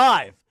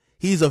 5.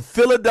 He's a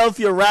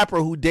Philadelphia rapper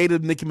who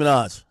dated Nicki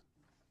Minaj.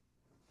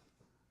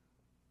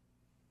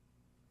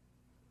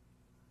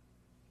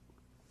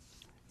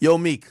 Yo,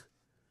 Meek,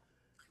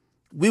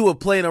 we were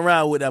playing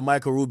around with that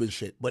Michael Rubin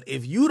shit, but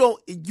if you don't,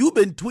 you've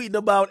been tweeting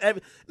about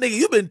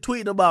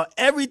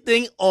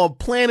everything on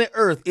planet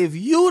Earth. If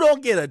you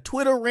don't get a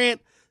Twitter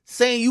rant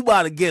saying you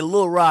about to get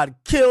Lil Rod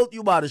killed, you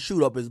about to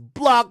shoot up his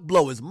block,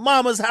 blow his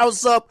mama's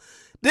house up,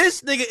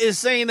 this nigga is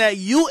saying that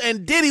you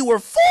and Diddy were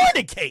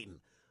fornicating.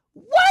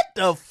 What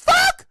the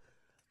fuck?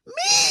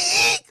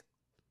 Meek!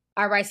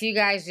 All right, so you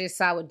guys just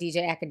saw what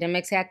DJ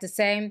Academics had to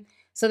say.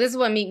 So this is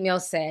what Meek Mill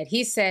said.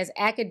 He says,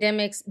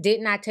 Academics,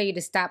 didn't I tell you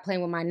to stop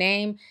playing with my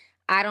name?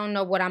 I don't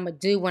know what I'm going to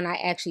do when I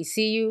actually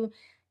see you.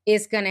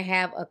 It's going to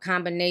have a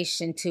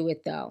combination to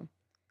it, though.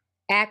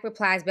 Ack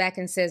replies back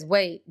and says,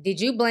 wait, did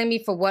you blame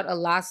me for what a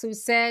lawsuit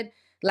said?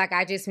 Like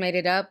I just made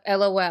it up?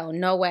 LOL,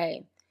 no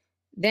way.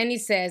 Then he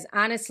says,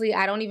 honestly,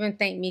 I don't even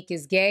think Meek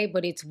is gay,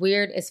 but it's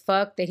weird as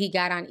fuck that he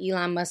got on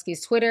Elon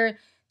Musk's Twitter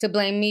to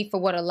blame me for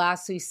what a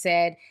lawsuit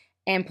said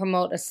and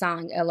promote a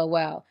song,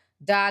 LOL.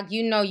 Dog,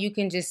 you know you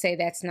can just say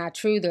that's not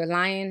true. They're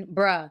lying.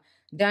 Bruh,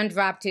 done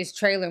dropped his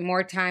trailer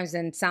more times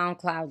than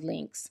SoundCloud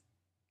links.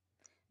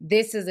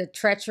 This is a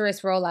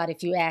treacherous rollout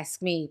if you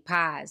ask me.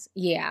 Pause.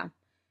 Yeah.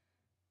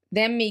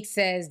 Then Meek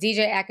says,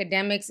 DJ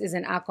Academics is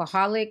an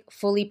alcoholic,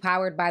 fully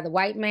powered by the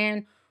white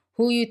man.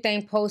 Who you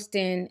think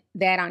posting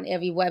that on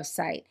every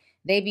website?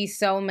 They be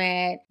so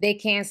mad. They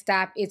can't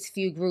stop its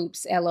few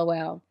groups,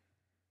 LOL.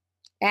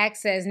 Ack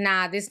says,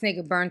 nah, this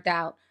nigga burnt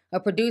out. A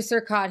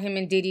producer called him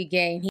and Diddy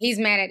gay. He's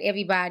mad at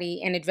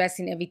everybody and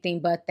addressing everything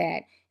but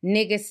that.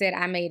 Nigga said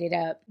I made it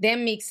up.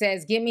 Then Meek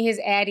says, get me his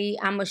addy.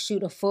 I'ma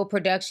shoot a full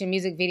production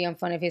music video in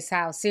front of his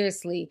house.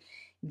 Seriously,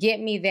 get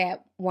me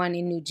that one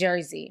in New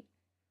Jersey.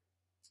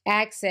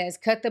 Ack says,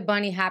 cut the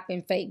bunny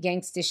hopping fake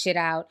gangster shit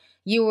out.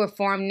 You a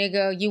reformed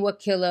nigga, you a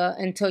killer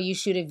until you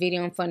shoot a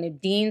video in front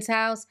of Dean's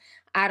house.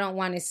 I don't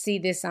want to see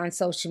this on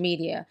social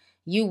media.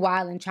 You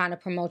wildin' trying to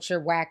promote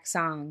your whack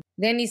song.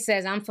 Then he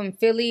says, I'm from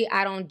Philly.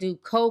 I don't do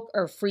coke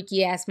or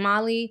freaky ass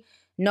Molly.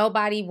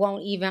 Nobody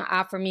won't even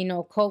offer me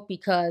no coke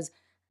because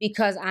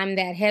I'm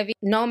that heavy.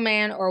 No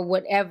man or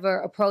whatever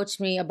approached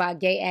me about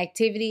gay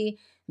activity.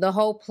 The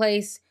whole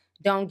place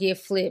don't get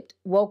flipped.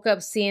 Woke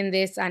up seeing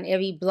this on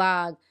every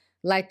blog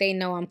like they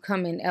know I'm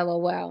coming,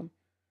 LOL.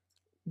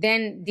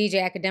 Then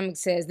DJ Academic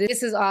says,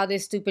 this is all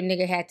this stupid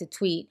nigga had to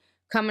tweet.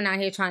 Coming out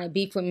here trying to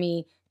beef with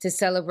me to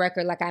sell a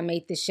record like I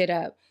made this shit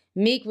up.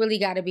 Meek really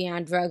got to be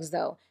on drugs,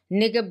 though.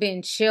 Nigga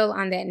been chill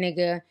on that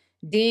nigga.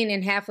 Dean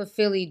and half of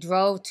Philly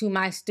drove to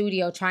my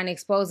studio trying to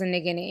expose a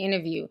nigga in an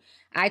interview.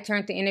 I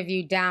turned the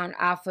interview down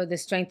off of the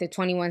strength of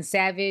 21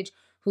 Savage,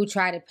 who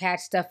tried to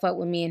patch stuff up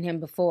with me and him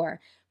before.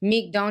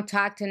 Meek don't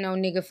talk to no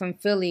nigga from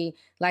Philly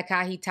like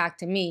how he talked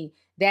to me.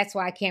 That's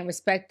why I can't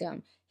respect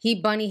him. He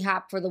bunny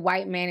hop for the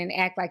white man and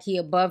act like he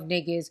above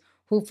niggas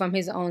who from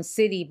his own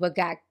city but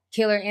got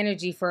Killer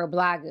energy for a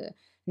blogger.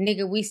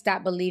 Nigga, we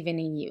stopped believing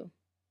in you.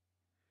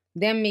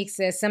 Then Meek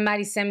says,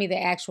 somebody send me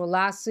the actual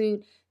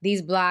lawsuit.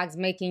 These blogs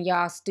making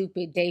y'all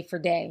stupid day for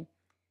day.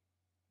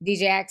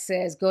 DJ Axe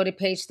says, go to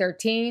page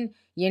 13.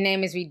 Your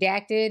name is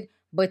redacted,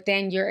 but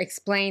then you're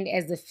explained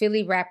as the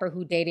Philly rapper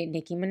who dated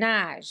Nicki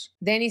Minaj.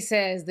 Then he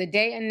says, the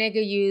day a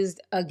nigga used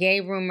a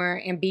gay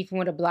rumor and beefing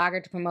with a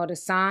blogger to promote a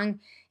song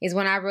is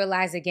when I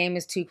realized the game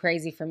is too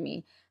crazy for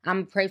me. I'm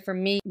gonna pray for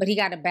Meek, but he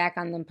got a back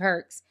on them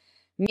perks.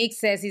 Meek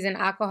says he's an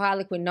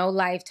alcoholic with no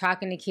life,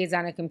 talking to kids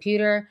on a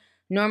computer.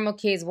 Normal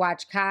kids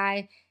watch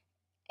Kai,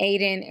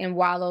 Aiden, and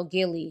Wallow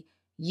Gilly.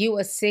 You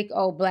a sick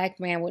old black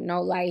man with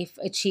no life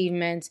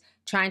achievements,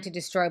 trying to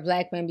destroy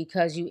black men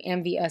because you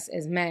envy us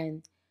as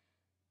men.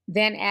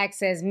 Then Axe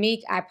says,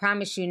 Meek, I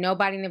promise you,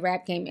 nobody in the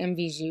rap game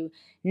envies you.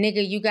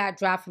 Nigga, you got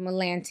dropped from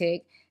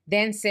Atlantic.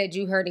 Then said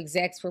you heard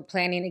execs were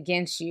planning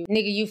against you.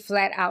 Nigga, you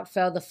flat out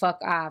fell the fuck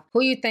off.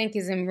 Who you think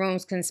is in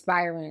rooms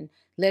conspiring?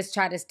 Let's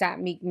try to stop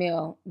Meek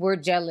Mill. We're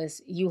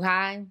jealous. You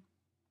high?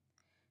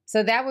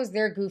 So that was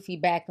their goofy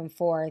back and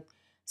forth.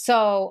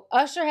 So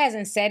Usher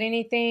hasn't said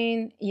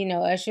anything. You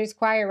know, Usher's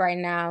quiet right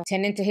now,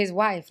 tending to his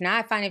wife. Now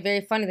I find it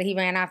very funny that he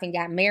ran off and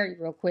got married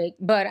real quick.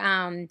 But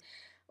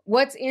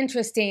what's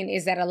interesting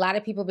is that a lot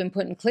of people have been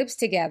putting clips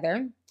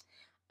together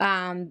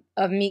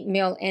of Meek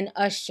Mill and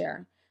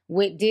Usher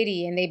with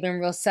Diddy, and they've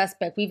been real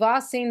suspect. We've all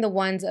seen the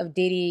ones of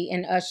Diddy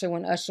and Usher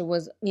when Usher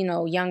was, you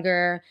know,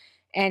 younger,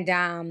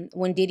 and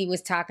when Diddy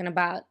was talking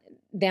about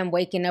them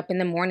waking up in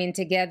the morning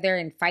together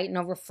and fighting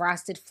over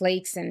Frosted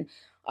Flakes and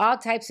all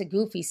types of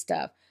goofy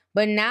stuff.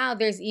 But now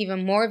there's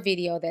even more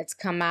video that's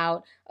come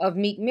out of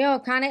Meek Mill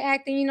kind of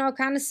acting, you know,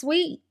 kind of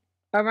sweet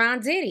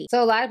around Diddy.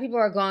 So a lot of people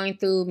are going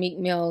through Meek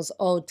Mill's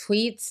old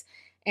tweets,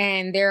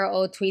 and there are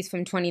old tweets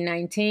from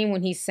 2019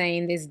 when he's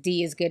saying this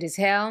D is good as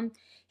hell.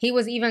 He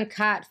was even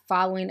caught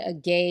following a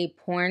gay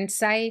porn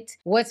site.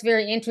 What's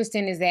very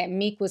interesting is that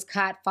Meek was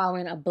caught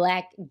following a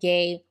black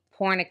gay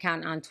porn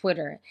account on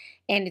Twitter,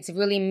 and it's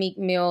really Meek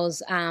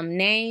Mill's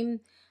name.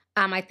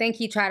 I think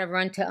he tried to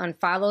run to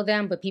unfollow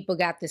them, but people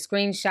got the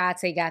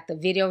screenshots, they got the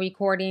video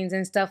recordings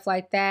and stuff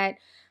like that.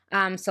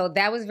 So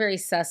that was very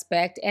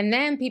suspect. And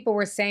then people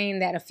were saying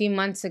that a few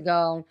months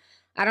ago,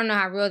 I don't know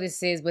how real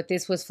this is, but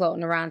this was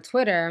floating around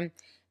Twitter.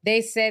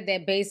 They said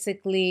that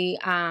basically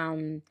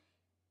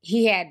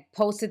he had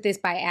posted this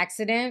by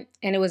accident,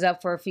 and it was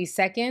up for a few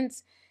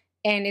seconds.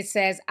 And it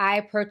says,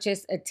 I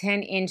purchased a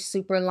 10-inch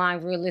super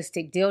long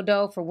realistic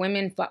dildo for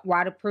women,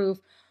 waterproof,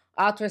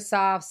 ultra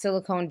soft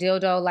silicone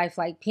dildo,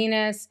 lifelike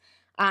penis.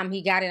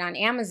 He got it on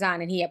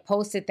Amazon, and he had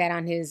posted that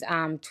on his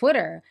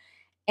Twitter.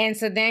 And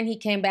so then he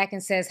came back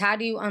and says, how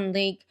do you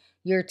unlink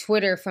your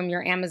Twitter from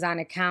your Amazon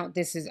account?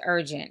 This is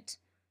urgent.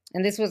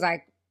 And this was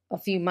like a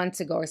few months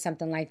ago or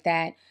something like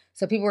that.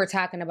 So people were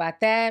talking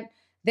about that.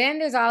 Then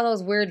there's all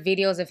those weird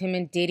videos of him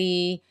and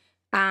Diddy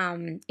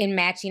in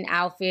matching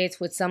outfits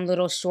with some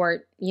little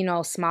short, you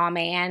know, small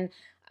man.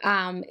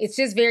 It's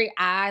just very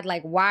odd.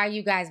 Like, why are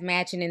you guys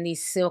matching in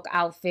these silk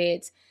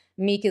outfits?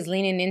 Meek is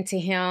leaning into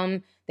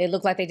him. They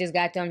look like they just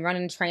got done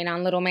running the train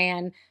on Little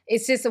Man.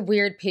 It's just a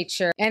weird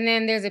picture. And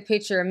then there's a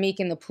picture of Meek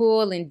in the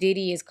pool, and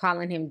Diddy is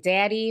calling him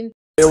daddy.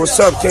 Hey, what's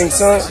up, King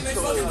Son?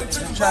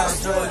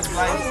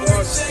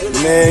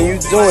 Man, you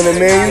doing it,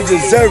 man. You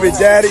deserve it,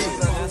 daddy.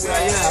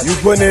 You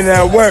putting in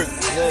that work.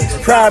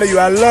 Proud of you.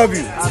 I love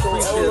you.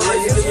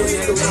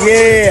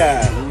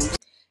 Yeah.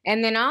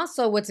 And then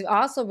also, what's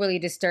also really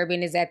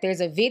disturbing is that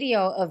there's a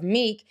video of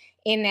Meek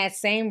in that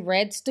same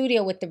red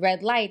studio with the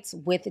red lights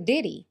with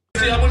Diddy.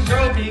 I was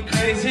girl be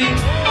crazy.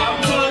 I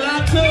pulled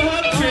up to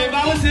her crib.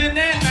 I was in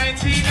that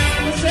 19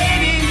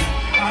 Mercedes.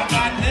 I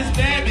got this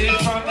bad bitch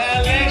from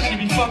LA. She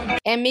be fucking.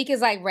 And Meek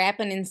is like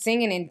rapping and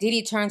singing, and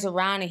Diddy turns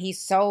around and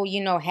he's so,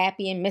 you know,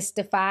 happy and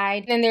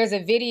mystified. And there's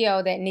a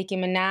video that Nicki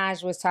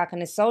Minaj was talking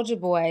to Soulja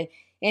Boy,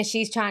 and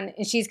she's kind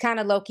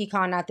of low-key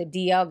calling out the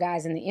DL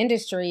guys in the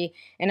industry,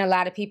 and a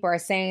lot of people are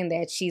saying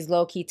that she's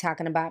low-key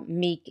talking about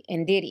Meek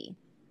and Diddy.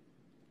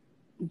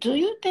 Do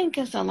you think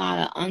it's a lot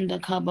of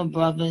undercover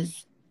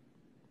brothers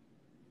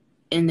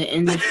in the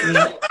industry?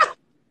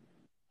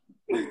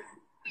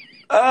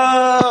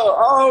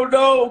 Oh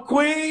no,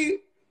 Queen.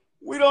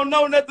 We don't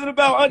know nothing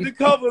about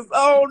undercovers.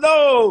 Oh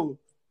no.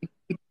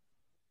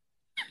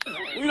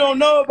 We don't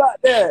know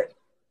about that.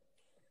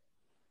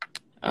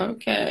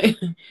 Okay.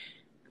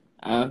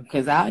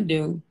 Because I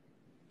do.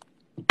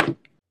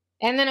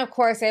 And then, of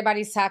course,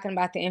 everybody's talking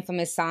about the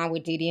infamous song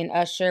with Diddy and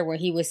Usher where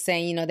he was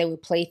saying, you know, they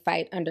would play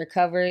fight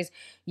undercovers.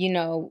 You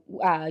know,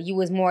 you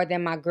was more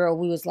than my girl.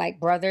 We was like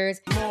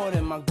brothers. More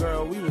than my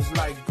girl. We was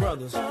like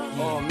brothers.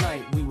 All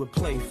night we would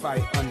play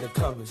fight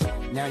undercovers.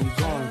 Now you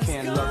gone,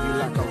 can't love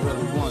you like I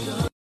really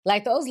wanted.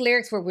 Like, those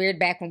lyrics were weird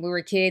back when we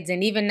were kids,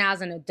 and even now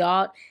as an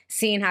adult,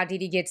 seeing how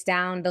Diddy gets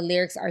down, the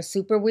lyrics are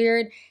super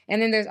weird.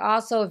 And then there's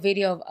also a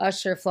video of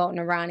Usher floating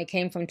around. It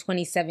came from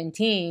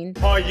 2017.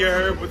 All you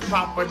heard was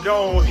Papa,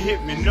 don't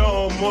hit me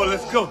no more.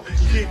 Let's go.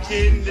 Kick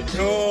in the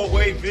door,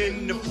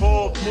 waving the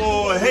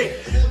 4-4.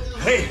 Hey,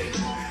 hey,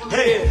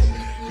 hey,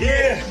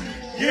 yeah,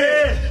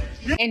 yeah,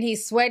 And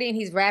he's sweating,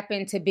 he's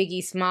rapping to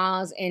Biggie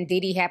Smalls, and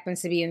Diddy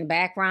happens to be in the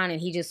background, and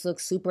he just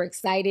looks super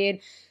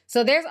excited.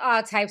 So there's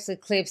all types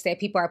of clips that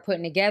people are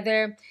putting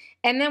together.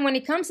 And then when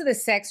it comes to the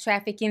sex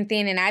trafficking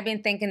thing, and I've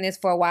been thinking this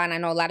for a while, and I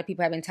know a lot of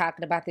people have been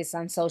talking about this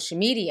on social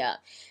media.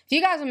 If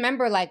you guys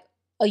remember, like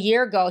a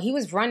year ago, he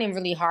was running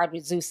really hard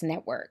with Zeus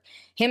Network.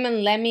 Him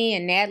and Lemmy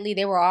and Natalie,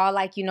 they were all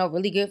like, you know,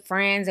 really good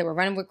friends. They were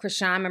running with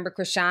Krishan. Remember,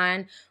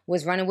 Krishan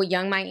was running with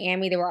Young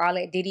Miami. They were all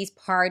at Diddy's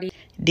party.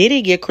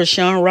 Diddy get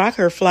Krishan Rock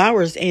her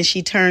flowers, and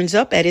she turns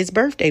up at his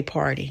birthday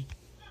party.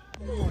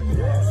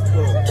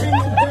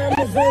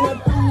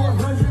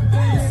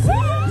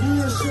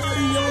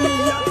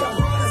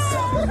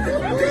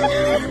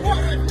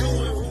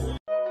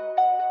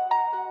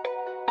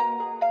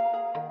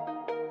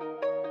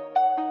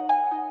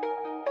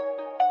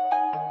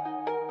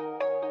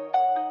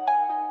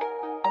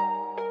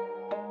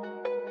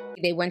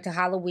 They went to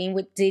Halloween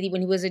with Diddy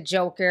when he was a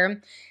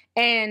Joker.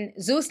 And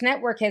Zeus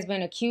Network has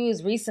been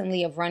accused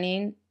recently of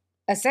running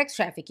a sex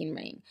trafficking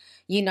ring.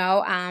 You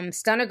know,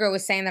 Stunner Girl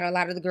was saying that a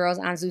lot of the girls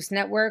on Zeus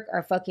Network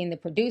are fucking the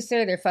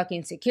producer. They're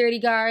fucking security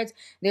guards.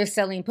 They're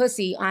selling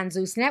pussy on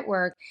Zeus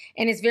Network.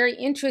 And it's very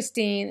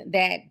interesting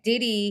that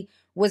Diddy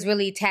was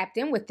really tapped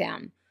in with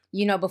them,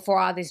 you know, before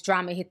all this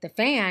drama hit the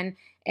fan.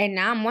 And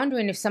now I'm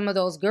wondering if some of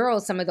those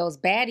girls, some of those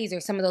baddies, or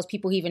some of those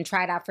people who even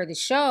tried out for the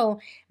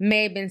show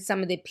may have been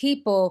some of the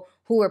people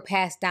who were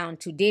passed down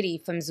to Diddy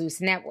from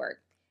Zeus Network.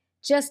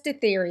 Just a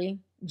theory,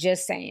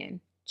 just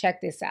saying.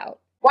 Check this out.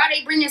 Why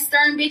they bringing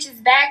certain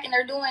bitches back and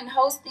they're doing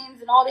hostings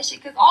and all this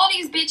shit? Because all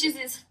these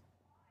bitches is...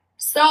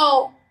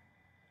 So,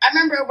 I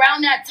remember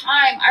around that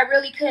time, I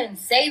really couldn't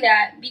say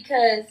that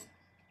because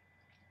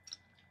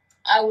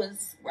I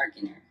was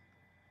working there.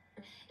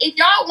 If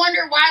y'all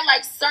wonder why,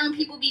 like, certain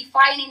people be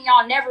fighting,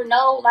 y'all never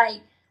know, like,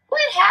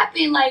 what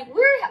happened? Like,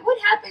 what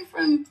happened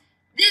from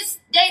this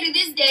day to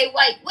this day?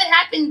 Like, what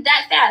happened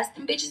that fast?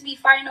 Them bitches be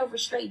fighting over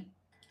straight.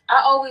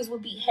 I always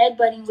would be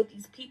headbutting with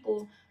these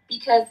people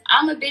because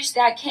I'm a bitch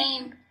that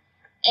came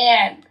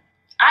and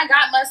I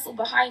got muscle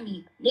behind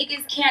me.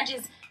 Niggas can't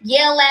just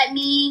yell at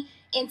me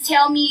and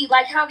tell me,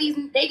 like, how they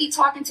be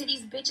talking to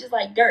these bitches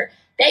like dirt.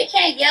 They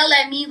can't yell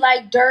at me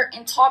like dirt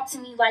and talk to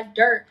me like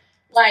dirt.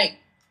 Like,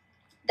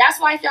 that's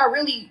why if y'all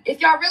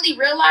really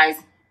realize,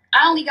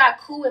 I only got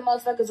cool with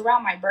motherfuckers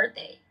around my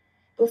birthday.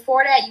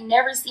 Before that, you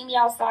never see me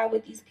outside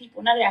with these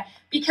people, none of that.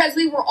 Because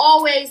we were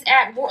always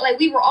at war, like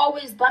we were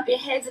always bumping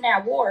heads in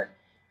that war.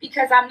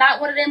 Because I'm not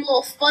one of them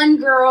little fun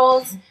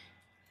girls.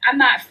 I'm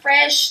not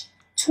fresh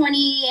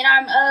 20 and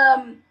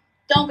I'm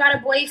don't got a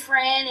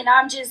boyfriend and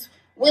I'm just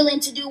willing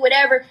to do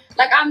whatever.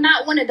 Like, I'm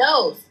not one of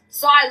those.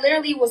 So I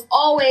literally was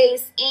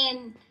always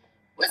in...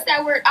 What's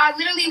that word? I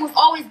literally was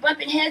always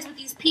bumping heads with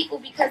these people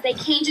because they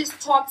can't just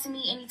talk to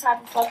me any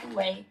type of fucking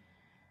way.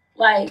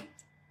 Like,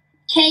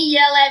 can't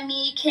yell at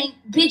me, can't,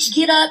 bitch,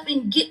 get up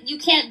and get, you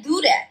can't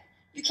do that.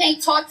 You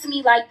can't talk to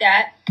me like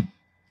that.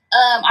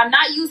 I'm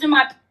not using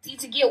my pussy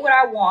to get what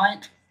I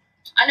want.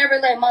 I never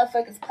let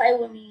motherfuckers play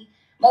with me.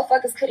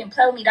 Motherfuckers couldn't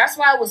play with me. That's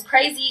why it was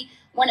crazy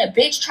when a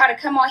bitch tried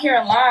to come on here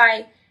and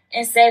lie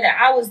and say that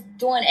I was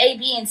doing A,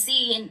 B, and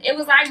C. And it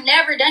was like,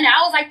 never done it.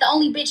 I was like the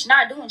only bitch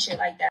not doing shit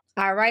like that.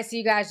 All right, so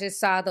you guys just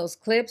saw those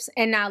clips.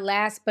 And now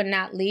last but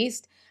not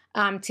least,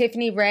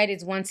 Tiffany Red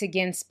is once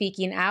again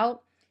speaking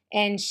out.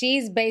 And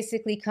she's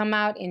basically come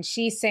out and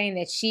she's saying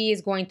that she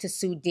is going to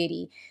sue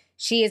Diddy.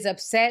 She is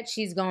upset.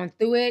 She's going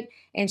through it.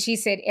 And she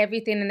said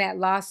everything in that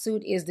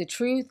lawsuit is the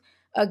truth.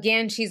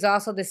 Again, she's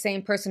also the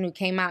same person who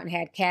came out and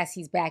had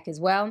Cassie's back as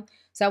well.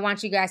 So I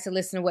want you guys to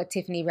listen to what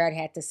Tiffany Red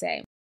had to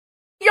say.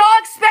 Y'all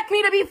expect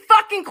me to be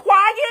fucking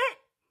quiet?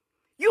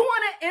 You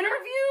want an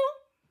interview?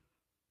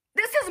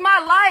 This is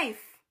my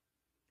life.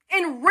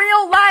 In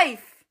real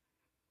life.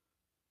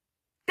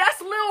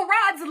 That's Lil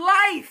Rod's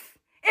life.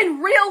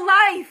 In real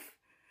life.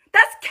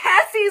 That's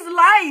Cassie's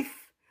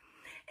life.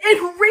 In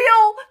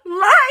real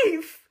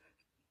life.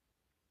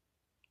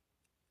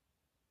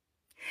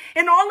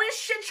 And all this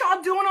shit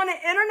y'all doing on the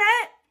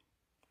internet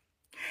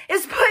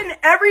is putting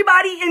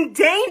everybody in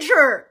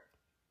danger.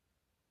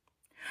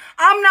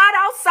 I'm not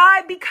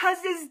outside because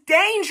it's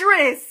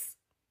dangerous.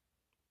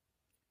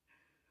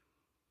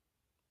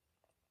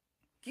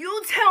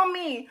 You tell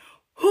me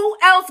who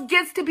else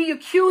gets to be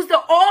accused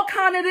of all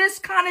kind of this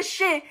kind of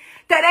shit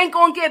that ain't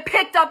gonna get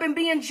picked up and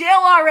be in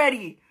jail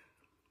already?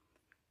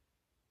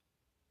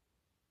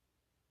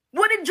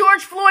 What did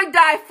George Floyd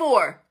die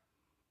for?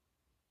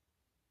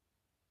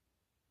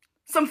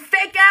 Some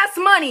fake ass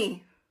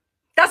money.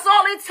 That's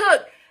all it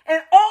took.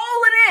 And all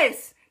of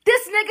this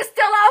nigga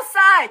still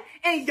outside.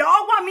 And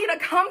y'all want me to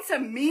come to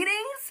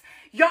meetings?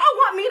 Y'all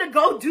want me to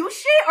go do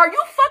shit? Are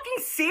you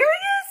fucking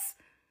serious?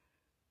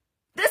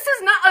 This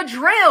is not a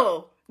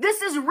drill.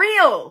 This is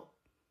real.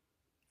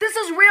 This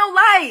is real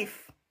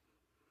life.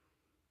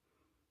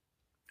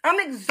 I'm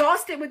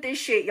exhausted with this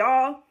shit,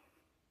 y'all.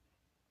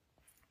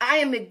 I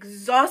am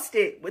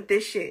exhausted with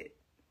this shit.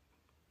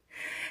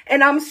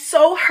 And I'm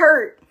so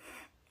hurt.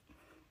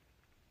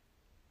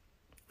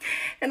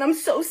 And I'm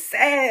so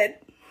sad.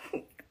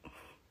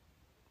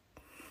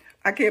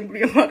 I can't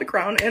believe I'm about to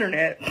cry on the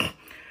internet.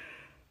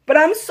 But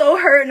I'm so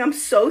hurt and I'm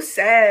so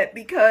sad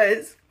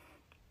because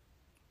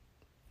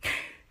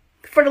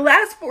for the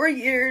last 4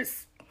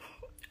 years,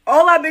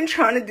 all I've been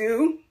trying to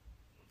do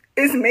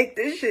is make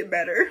this shit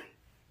better.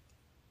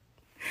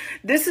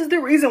 This is the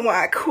reason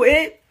why I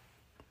quit.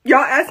 Y'all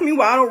ask me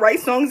why I don't write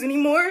songs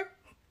anymore.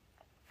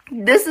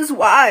 This is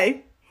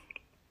why.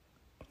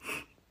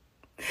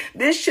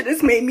 This shit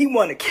has made me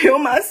want to kill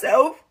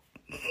myself.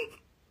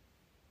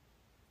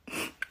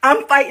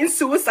 I'm fighting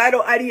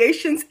suicidal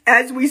ideations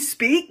as we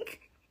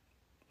speak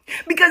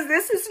because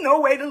this is no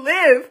way to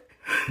live.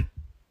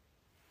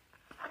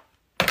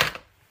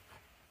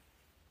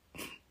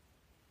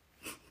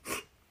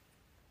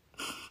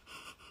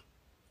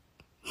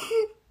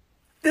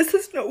 This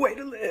is no way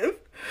to live.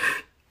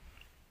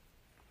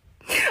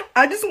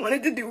 I just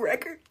wanted to do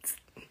records.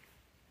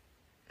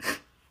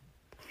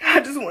 I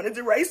just wanted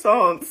to write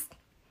songs.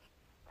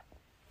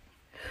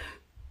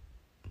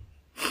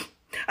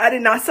 I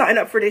did not sign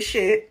up for this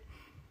shit.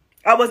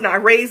 I was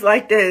not raised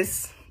like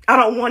this. I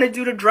don't want to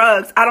do the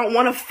drugs. I don't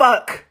want to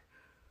fuck.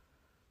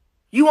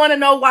 You want to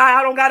know why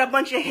I don't got a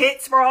bunch of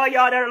hits for all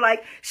y'all that are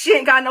like, she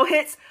ain't got no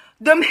hits?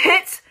 Them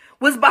hits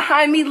was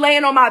behind me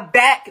laying on my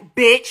back,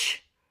 bitch.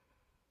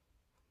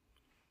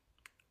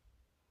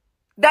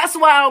 That's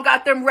why I don't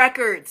got them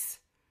records.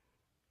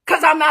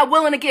 Because I'm not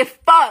willing to get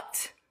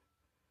fucked.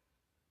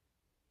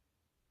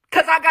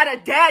 Because I got a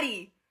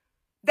daddy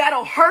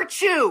that'll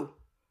hurt you.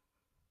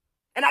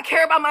 And I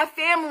care about my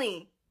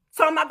family.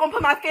 So I'm not going to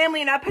put my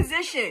family in that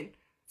position.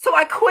 So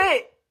I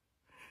quit.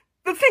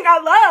 The thing I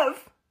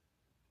love.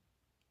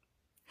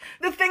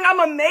 The thing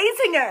I'm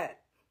amazing at.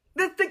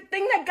 The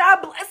thing that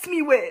God blessed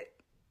me with.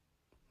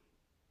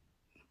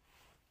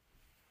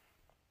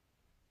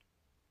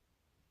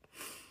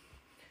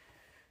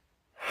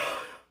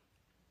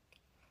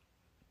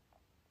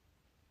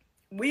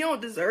 We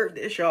don't deserve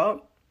this,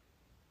 y'all.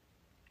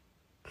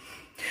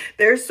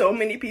 There's so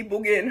many people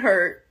getting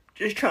hurt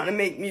just trying to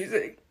make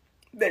music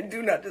that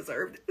do not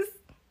deserve this.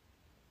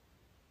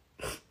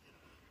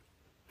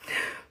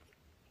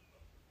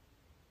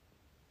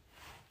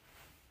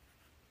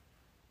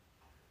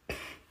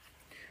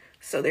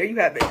 So there you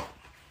have it.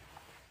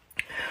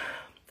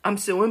 I'm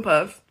suing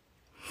Puff.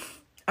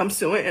 I'm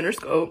suing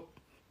Interscope.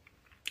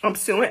 I'm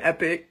suing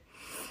Epic.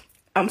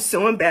 I'm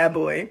suing Bad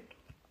Boy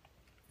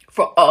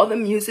for all the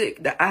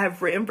music that I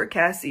have written for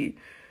Cassie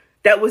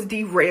that was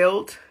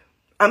derailed.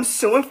 I'm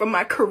suing for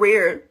my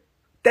career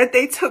that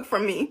they took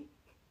from me,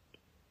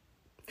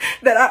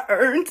 that I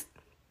earned,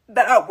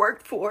 that I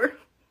worked for.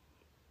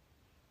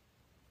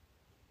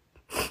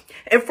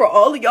 And for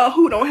all of y'all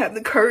who don't have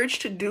the courage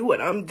to do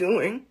what I'm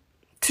doing,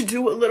 to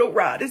do what Little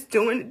Rod is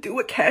doing, to do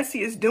what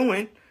Cassie is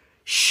doing,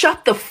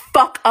 shut the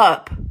fuck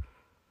up.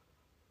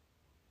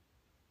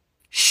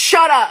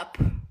 Shut up.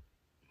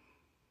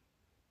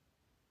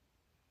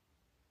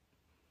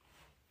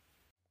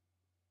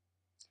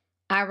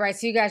 All right,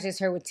 so you guys just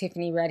heard what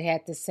Tiffany Red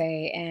had to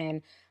say,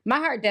 and my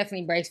heart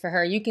definitely breaks for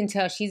her. You can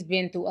tell she's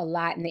been through a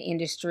lot in the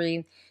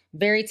industry.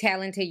 Very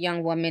talented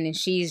young woman, and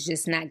she's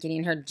just not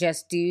getting her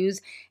just dues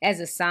as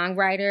a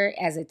songwriter,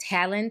 as a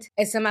talent,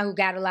 as somebody who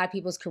got a lot of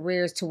people's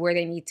careers to where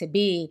they need to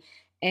be,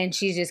 and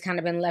she's just kind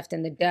of been left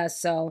in the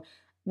dust. So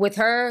with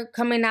her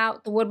coming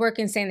out the woodwork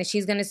and saying that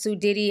she's going to sue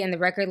Diddy and the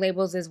record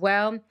labels as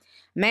well,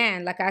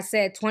 man, like I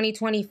said,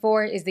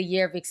 2024 is the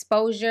year of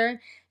exposure.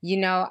 You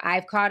know,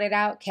 I've called it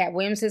out. Cat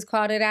Williams has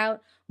called it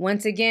out.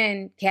 Once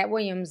again, Cat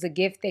Williams, the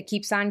gift that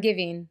keeps on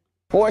giving.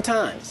 4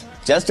 times,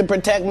 just to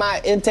protect my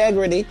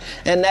integrity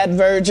and that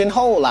virgin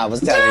hole I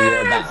was telling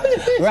you about.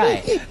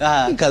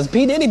 Right, because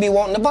P. Diddy be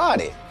wanting to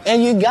party.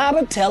 And you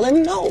gotta tell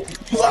him no.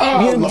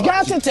 You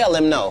got to tell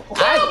him no.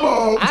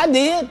 I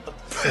did.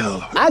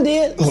 I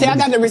did. See, I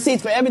got the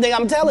receipts for everything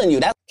I'm telling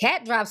you.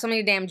 Cat dropped so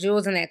many damn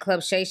jewels in that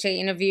Club Shay Shay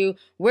interview.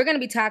 We're going to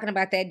be talking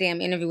about that damn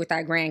interview with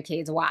our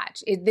grandkids.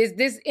 Watch.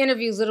 This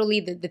interview is literally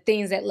the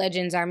things that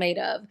legends are made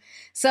of.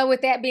 So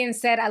with that being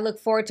said, I look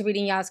forward to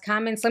reading y'all's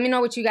comments. Let me know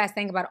what you guys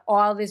think about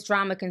all this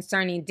drama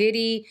concerning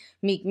Diddy,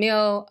 Meek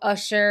Mill,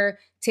 Usher,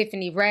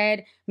 Tiffany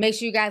Red. Make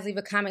sure you guys leave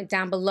a comment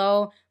down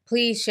below.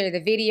 Please share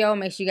the video.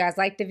 Make sure you guys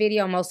like the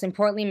video. Most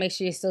importantly, make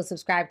sure you're still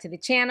subscribed to the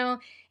channel.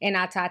 And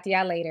I'll talk to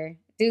y'all later.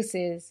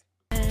 Deuces.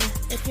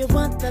 If you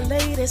want the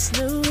latest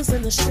news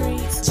in the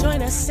streets,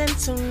 join us and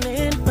tune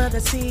in for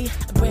the tea.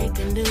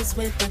 Breaking news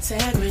with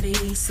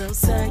integrity. So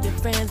tell your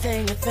friends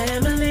and your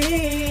family.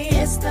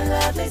 It's the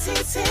Lovely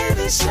Tea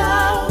TV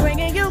Show.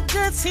 Bringing you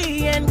good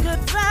tea and good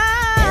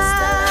vibes. It's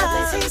the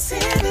Lovely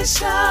Tea TV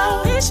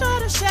Show. Be sure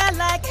to share,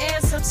 like,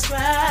 and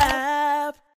subscribe.